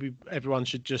maybe everyone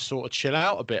should just sort of chill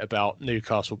out a bit about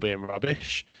Newcastle being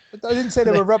rubbish. I didn't say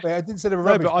they were rubbish.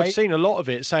 No, but I've seen a lot of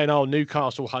it saying, "Oh,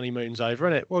 Newcastle honeymoon's over,"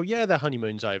 isn't it? Well, yeah, their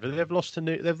honeymoon's over. They've lost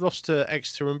to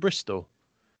Exeter and Bristol.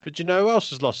 But do you know who else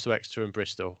has lost to Exeter and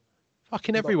Bristol?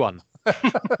 Fucking everyone.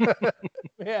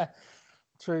 Yeah,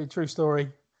 true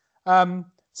story.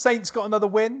 Saints got another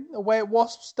win away at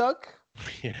Wasps, Doug.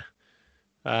 Yeah,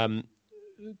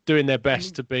 doing their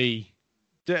best to be.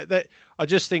 I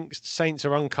just think Saints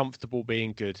are uncomfortable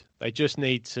being good. They just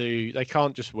need to. They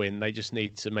can't just win. They just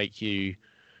need to make you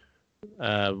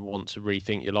want to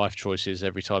rethink your life choices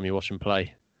every time you watch them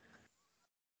play.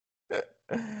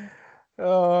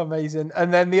 Oh, amazing.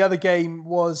 And then the other game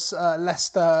was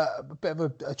Leicester, a bit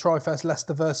of a tri-fest,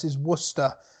 Leicester versus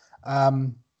Worcester.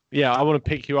 Yeah, I want to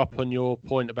pick you up on your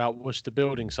point about Worcester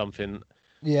building something.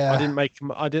 Yeah. I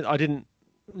didn't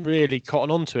really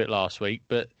cotton onto it last week,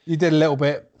 but you did a little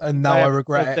bit, and now I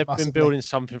regret it. They've massively. been building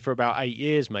something for about 8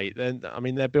 years, mate.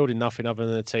 They're building nothing other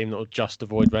than a team that will just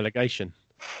avoid relegation.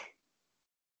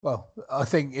 Well, I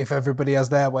think if everybody has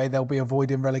their way, they'll be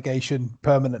avoiding relegation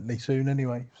permanently soon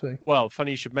anyway. So, well, funny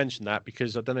you should mention that,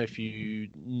 because I don't know if you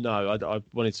know, I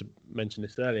wanted to mention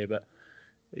this earlier, but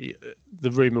the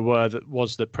rumour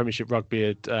was that Premiership Rugby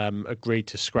had agreed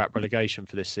to scrap relegation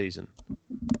for this season.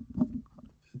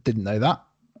 Didn't know that.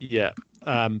 Yeah,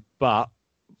 but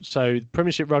so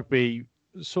Premiership Rugby.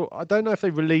 So I don't know if they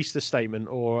released a statement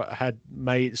or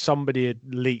somebody had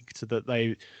leaked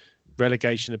that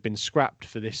relegation had been scrapped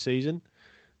for this season.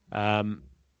 But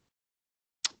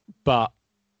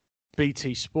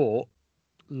BT Sport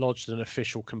lodged an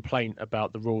official complaint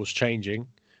about the rules changing,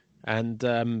 and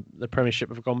the Premiership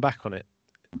have gone back on it.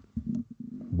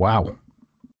 Wow.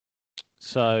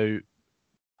 So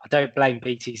I don't blame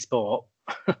BT Sport.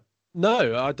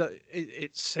 No, I don't.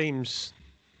 It seems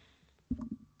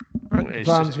It's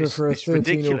plans were for a it's 13 or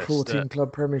ridiculous 14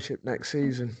 club Premiership next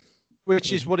season.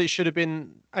 which is what it should have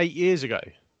been 8 years ago,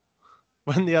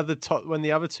 when the other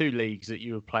two leagues that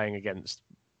you were playing against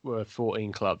were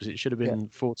 14 clubs. It should have been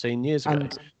 14 years ago.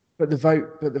 But the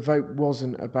vote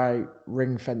wasn't about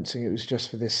ring fencing. It was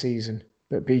just for this season.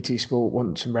 But BT Sport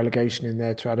wants some relegation in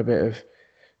there to add a bit of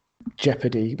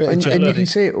jeopardy. And you can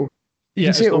see it all. You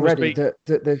can see it already that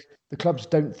the clubs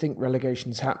don't think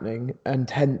relegation's happening, and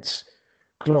hence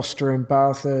Gloucester and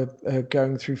Bath are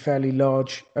going through fairly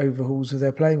large overhauls of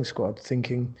their playing squad,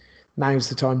 thinking now's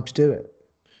the time to do it.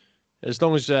 As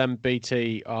long as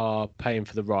BT are paying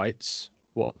for the rights,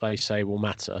 what they say will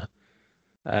matter.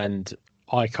 And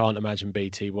I can't imagine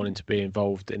BT wanting to be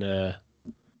involved in a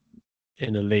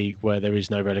league where there is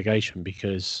no relegation,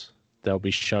 because they'll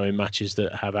be showing matches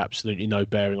that have absolutely no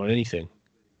bearing on anything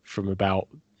from about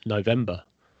November.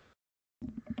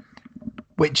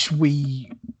 Which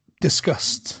we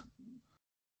discussed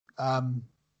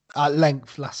at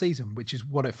length last season, which is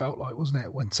what it felt like, wasn't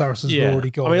it, when Saracens were already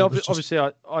gone? I mean, obviously,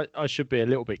 I should be a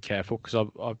little bit careful because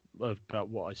about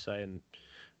what I say and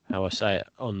how I say it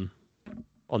on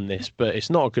this, but it's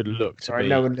not a good look to be.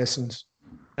 No one listens.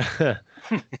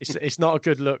 It's not a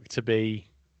good look to be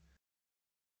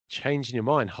changing your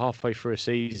mind halfway through a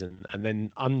season and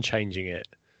then unchanging it.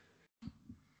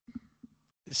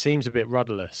 It seems a bit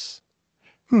rudderless.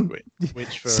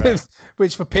 Which for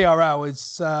PRL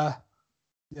is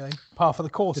par for the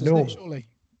course, isn't it? Surely.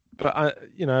 But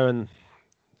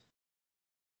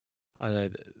and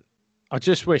I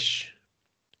just wish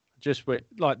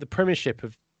like the Premiership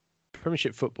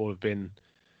football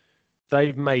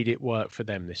they've made it work for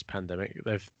them this pandemic.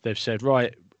 They've said,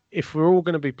 right, if we're all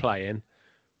going to be playing,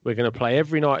 we're going to play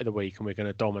every night of the week and we're going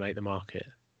to dominate the market.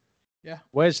 Yeah.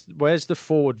 Where's the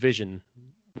forward vision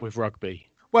with rugby?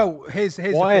 Well, here's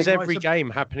why is every game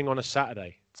happening on a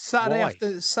Saturday?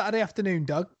 Saturday afternoon,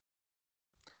 Doug.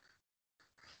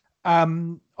 I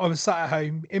was sat at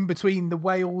home in between the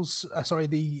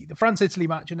the France-Italy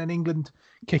match and then England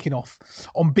kicking off.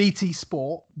 On BT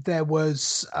Sport, there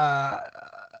was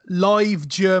live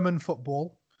German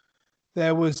football.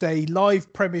 There was a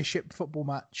live Premiership football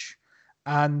match,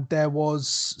 and there was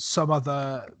some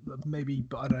other, maybe,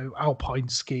 I don't know, alpine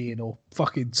skiing or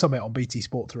fucking something on BT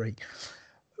Sport 3.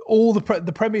 All the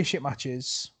Premiership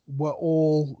matches were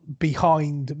all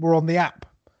were on the app.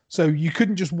 So you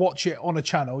couldn't just watch it on a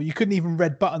channel. You couldn't even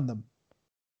red button them.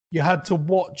 You had to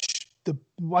watch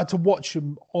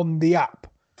them on the app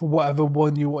for whatever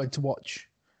one you wanted to watch.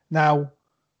 Now,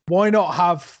 why not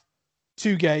have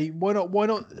two games? Why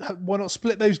not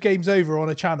split those games over on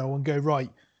a channel and go, right,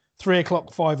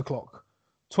 3:00, 5:00,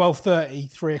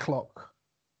 12:30, 3:00.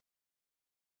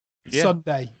 Yeah.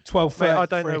 Sunday, 12:30. I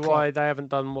don't know why they haven't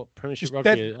done what Premiership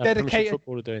Rugby, Premiership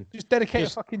Football are doing. Just dedicate a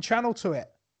fucking channel to it.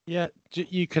 Yeah,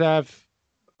 you could have.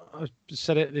 I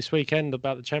said it this weekend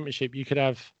about the Championship. You could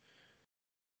have,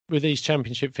 with these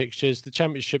Championship fixtures, the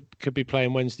Championship could be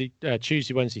playing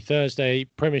Tuesday, Wednesday, Thursday.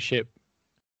 Premiership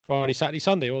Friday, Saturday,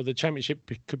 Sunday, or the Championship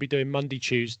could be doing Monday,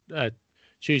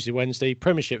 Tuesday, Wednesday.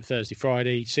 Premiership Thursday,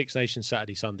 Friday. Six Nations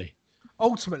Saturday, Sunday.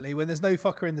 Ultimately, when there's no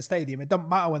fucker in the stadium, it doesn't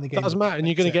matter when the game. It doesn't matter, and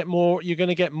you're going to get more. You're going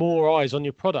to get more eyes on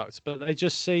your product, but they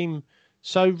just seem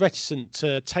so reticent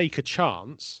to take a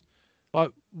chance. Like,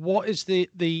 what is the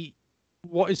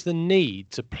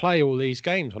need to play all these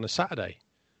games on a Saturday,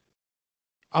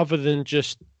 other than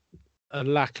just a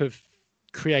lack of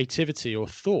creativity or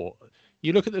thought?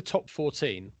 You look at the top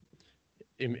 14,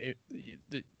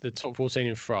 the top 14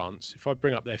 in France. If I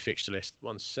bring up their fixture list,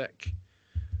 one sec.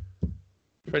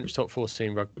 French top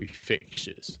 14 rugby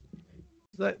fixtures.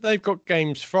 They've got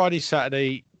games Friday,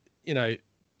 Saturday.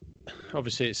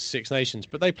 Obviously it's Six Nations,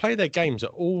 but they play their games at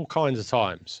all kinds of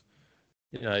times.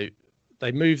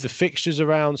 They move the fixtures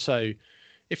around. So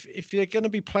if they're going to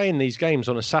be playing these games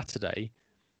on a Saturday,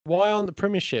 why aren't the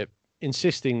Premiership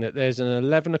insisting that there's an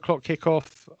 11 o'clock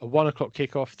kickoff, a 1 o'clock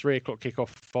kickoff, 3 o'clock kickoff,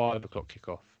 5 o'clock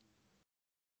kickoff?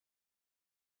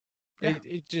 Yeah.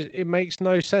 It makes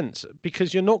no sense,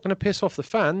 because you're not going to piss off the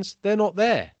fans. They're not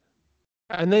there.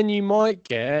 And then you might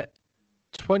get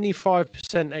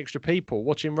 25% extra people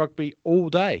watching rugby all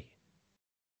day.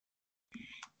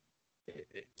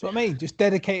 That's what I mean. Just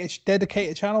dedicate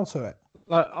a channel to it.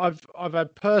 Like I've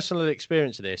had personal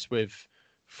experience of this with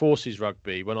Forces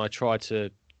Rugby when I tried to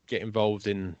get involved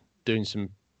in doing some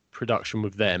production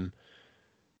with them.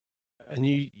 And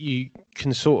you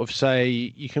can sort of say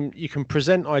you can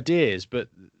present ideas, but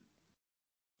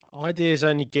ideas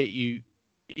only get you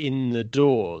in the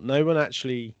door. No one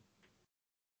actually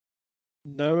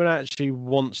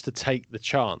wants to take the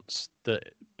chance.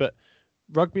 But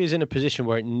rugby is in a position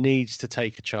where it needs to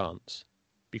take a chance,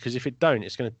 because if it don't,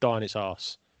 it's going to die on its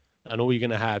arse, and all you're going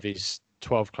to have is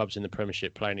 12 clubs in the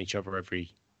Premiership playing each other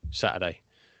every Saturday,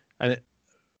 and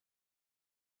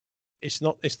it's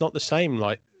not the same.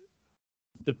 Like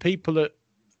the people that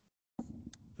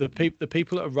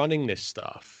are running this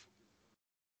stuff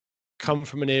come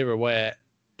from an era where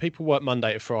people work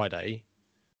Monday to Friday,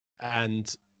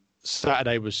 and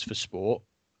Saturday was for sport,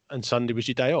 and Sunday was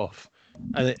your day off.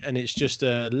 And it's just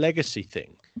a legacy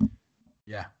thing.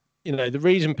 Yeah. You know, the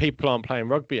reason people aren't playing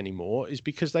rugby anymore is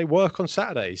because they work on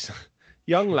Saturdays.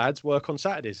 Young lads work on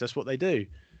Saturdays. That's what they do.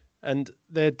 And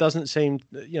there doesn't seem,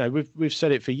 you know, we've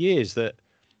said it for years that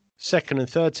second and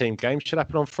third team games should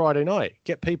happen on Friday night.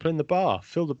 Get people in the bar,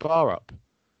 fill the bar up.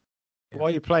 Yeah. Why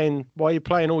are you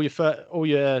playing all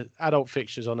your adult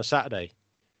fixtures on a Saturday?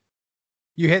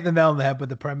 You hit the nail on the head with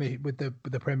the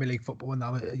Premier League football and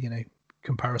that, you know,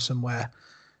 comparison where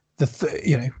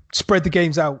spread the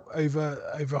games out over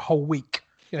a whole week.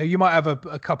 You know, you might have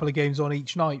a couple of games on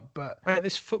each night, but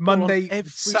this football Monday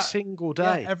every single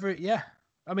day.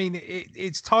 I mean,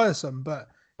 it's tiresome, but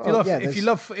if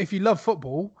you love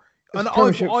football, and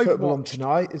Premiership football on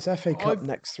tonight, it's FA Cup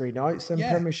next 3 nights, then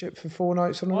Premiership for 4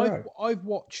 nights on a row. I've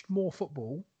watched more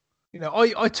football. You know,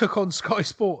 I took on Sky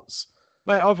Sports.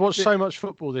 Mate, I've watched so much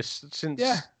football since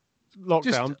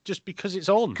lockdown, just because it's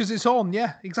on. Because it's on,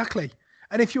 yeah, exactly.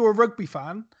 And if you're a rugby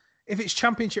fan, if it's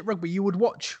Championship rugby, you would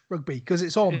watch rugby because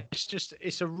it's on.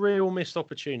 It's a real missed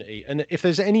opportunity. And if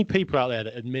there's any people out there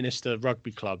that administer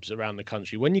rugby clubs around the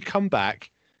country, when you come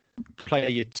back, play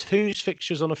your 2s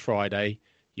fixtures on a Friday,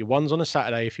 your 1s on a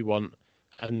Saturday if you want,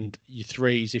 and your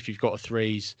 3s if you've got a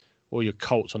 3s, or your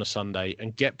Colts on a Sunday,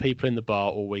 and get people in the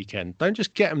bar all weekend. Don't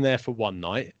just get them there for one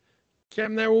night. Get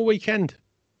them there all weekend.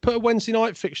 Put a Wednesday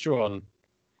night fixture on.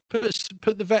 Put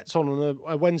the Vets on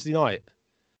a Wednesday night.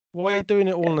 Why are you doing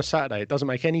it all on a Saturday? It doesn't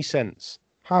make any sense.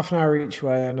 Half an hour each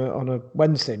way on a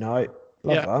Wednesday night.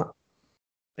 Love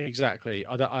that. Exactly.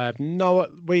 I have no.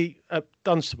 We at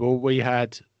Dunstable, we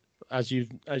had, as you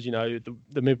know,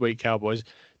 the midweek Cowboys.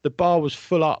 The bar was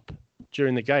full up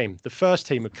during the game. The first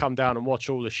team would come down and watch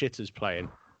all the shitters playing,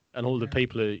 and all the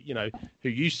people who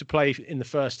used to play in the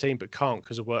first team but can't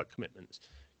because of work commitments.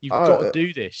 You've got to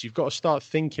do this. You've got to start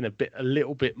thinking a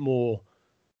little bit more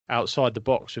outside the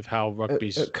box with how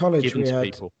rugby's at college, given to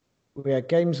people. We had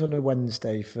games on a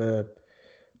Wednesday for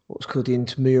what's called the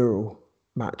intramural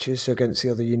matches, so against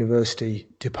the other university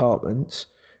departments,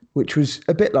 which was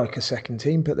a bit like a second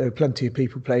team, but there were plenty of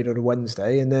people played on a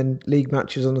Wednesday, and then league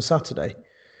matches on a Saturday.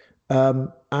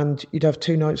 And you'd have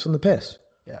 2 nights on the piss.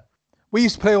 Yeah. We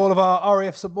used to play all of our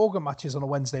RAF St Morgan matches on a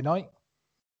Wednesday night.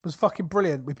 It was fucking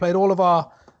brilliant. We played all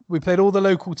the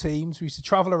local teams. We used to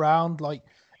travel around, like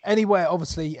anywhere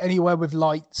with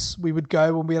lights, we would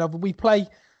go and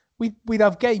we'd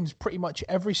have games pretty much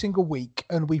every single week,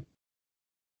 and we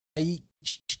play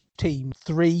each team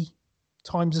 3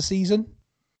 times a season.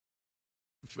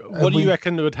 What do you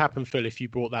reckon would happen, Phil, if you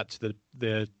brought that to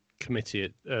the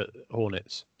committee at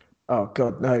Hornets? Oh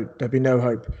God, no, there'd be no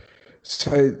hope.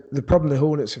 So the problem the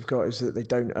Hornets have got is that they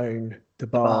don't own the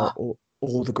bar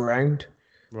or the ground.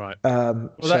 Right. In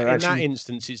that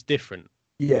instance, it's different.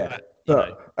 Yeah,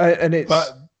 but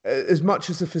as much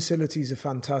as the facilities are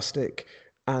fantastic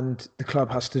and the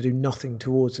club has to do nothing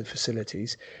towards the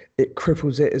facilities, it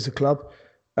cripples it as a club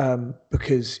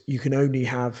because you can only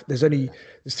have there's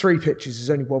 3 pitches. There's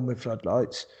only one with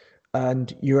floodlights,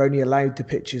 and you're only allowed the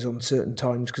pitches on certain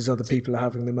times because other people are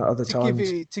having them at other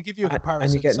times. To give you a comparison,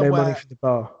 and you get no money for the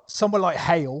bar. Somewhere like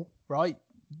Hale, right?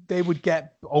 They would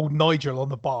get old Nigel on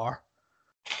the bar,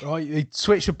 right? They'd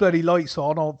switch the bloody lights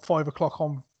on 5 o'clock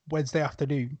on Wednesday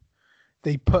afternoon.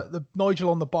 They put the Nigel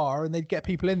on the bar and they'd get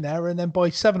people in there, and then by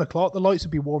 7 o'clock the lights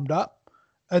would be warmed up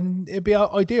and it'd be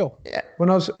ideal. Yeah. When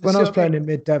I was playing in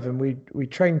Mid Devon, we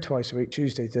trained twice a week,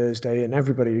 Tuesday, Thursday, and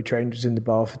everybody who trained was in the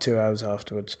bar for 2 hours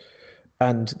afterwards.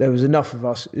 And there was enough of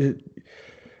us.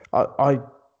 I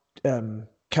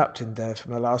captained there for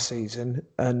my last season,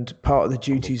 and part of the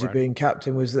duties of being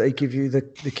captain was that they give you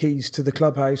the keys to the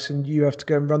clubhouse and you have to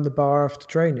go and run the bar after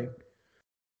training.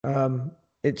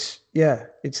 It's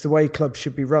the way clubs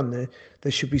should be run.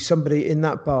 There should be somebody in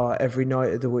that bar every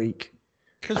night of the week.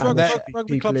 Because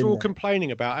rugby clubs are all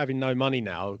complaining about having no money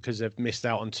now because they've missed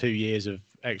out on 2 years of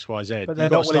XYZ. But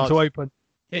they're not willing to open.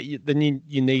 Yeah, then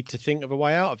you need to think of a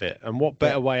way out of it. And what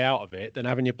better way out of it than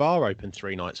having your bar open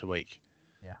 3 nights a week?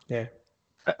 Yeah.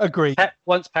 Agreed.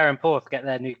 Once Perranporth get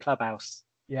their new clubhouse,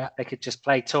 they could just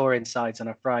play tour insides on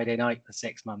a Friday night for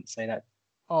 6 months. They'd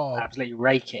absolutely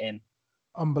rake it in.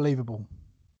 Unbelievable.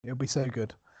 It'll be so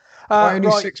good. Why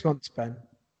only 6 months, Ben?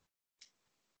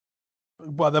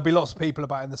 Well, there'll be lots of people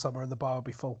about in the summer, and the bar will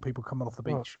be full. People coming off the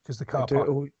beach because the car park.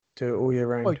 Do it all year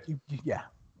round. Well, yeah.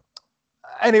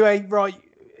 Anyway, right.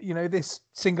 This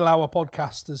single-hour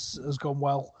podcast has gone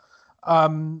well.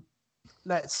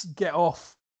 Let's get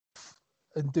off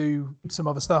and do some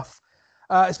other stuff.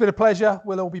 It's been a pleasure.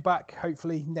 We'll all be back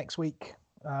hopefully next week.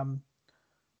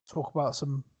 Talk about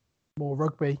some more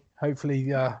rugby.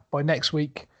 Hopefully by next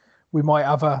week we might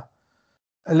have a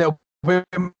little bit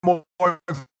more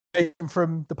information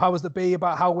from the powers that be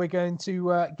about how we're going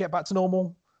to get back to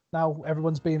normal. Now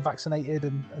everyone's being vaccinated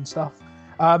and stuff.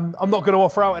 I'm not going to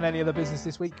offer out in any other business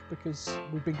this week because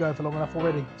we've been going for long enough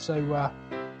already. So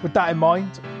with that in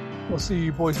mind, we'll see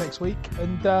you boys next week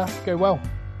and go well.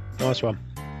 Nice one.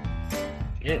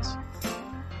 Cheers.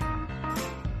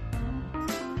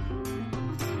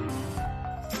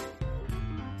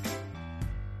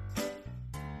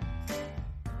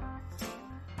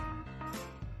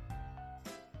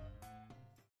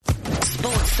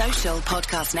 Sports Social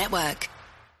Podcast Network.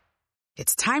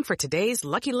 It's time for today's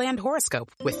Lucky Land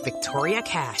horoscope with Victoria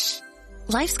Cash.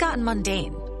 Life's gotten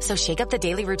mundane, so shake up the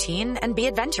daily routine and be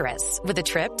adventurous with a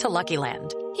trip to Lucky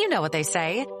Land. You know what they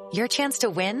say, your chance to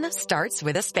win starts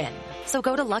with a spin. So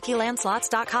go to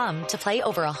LuckyLandSlots.com to play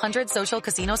over 100 social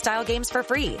casino-style games for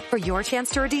free for your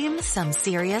chance to redeem some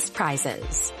serious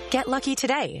prizes. Get lucky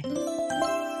today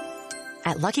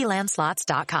at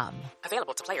LuckyLandSlots.com.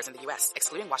 Available to players in the U.S.,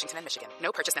 excluding Washington and Michigan.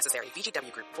 No purchase necessary.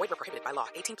 VGW Group. Void where prohibited by law.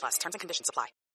 18+. Terms and conditions apply.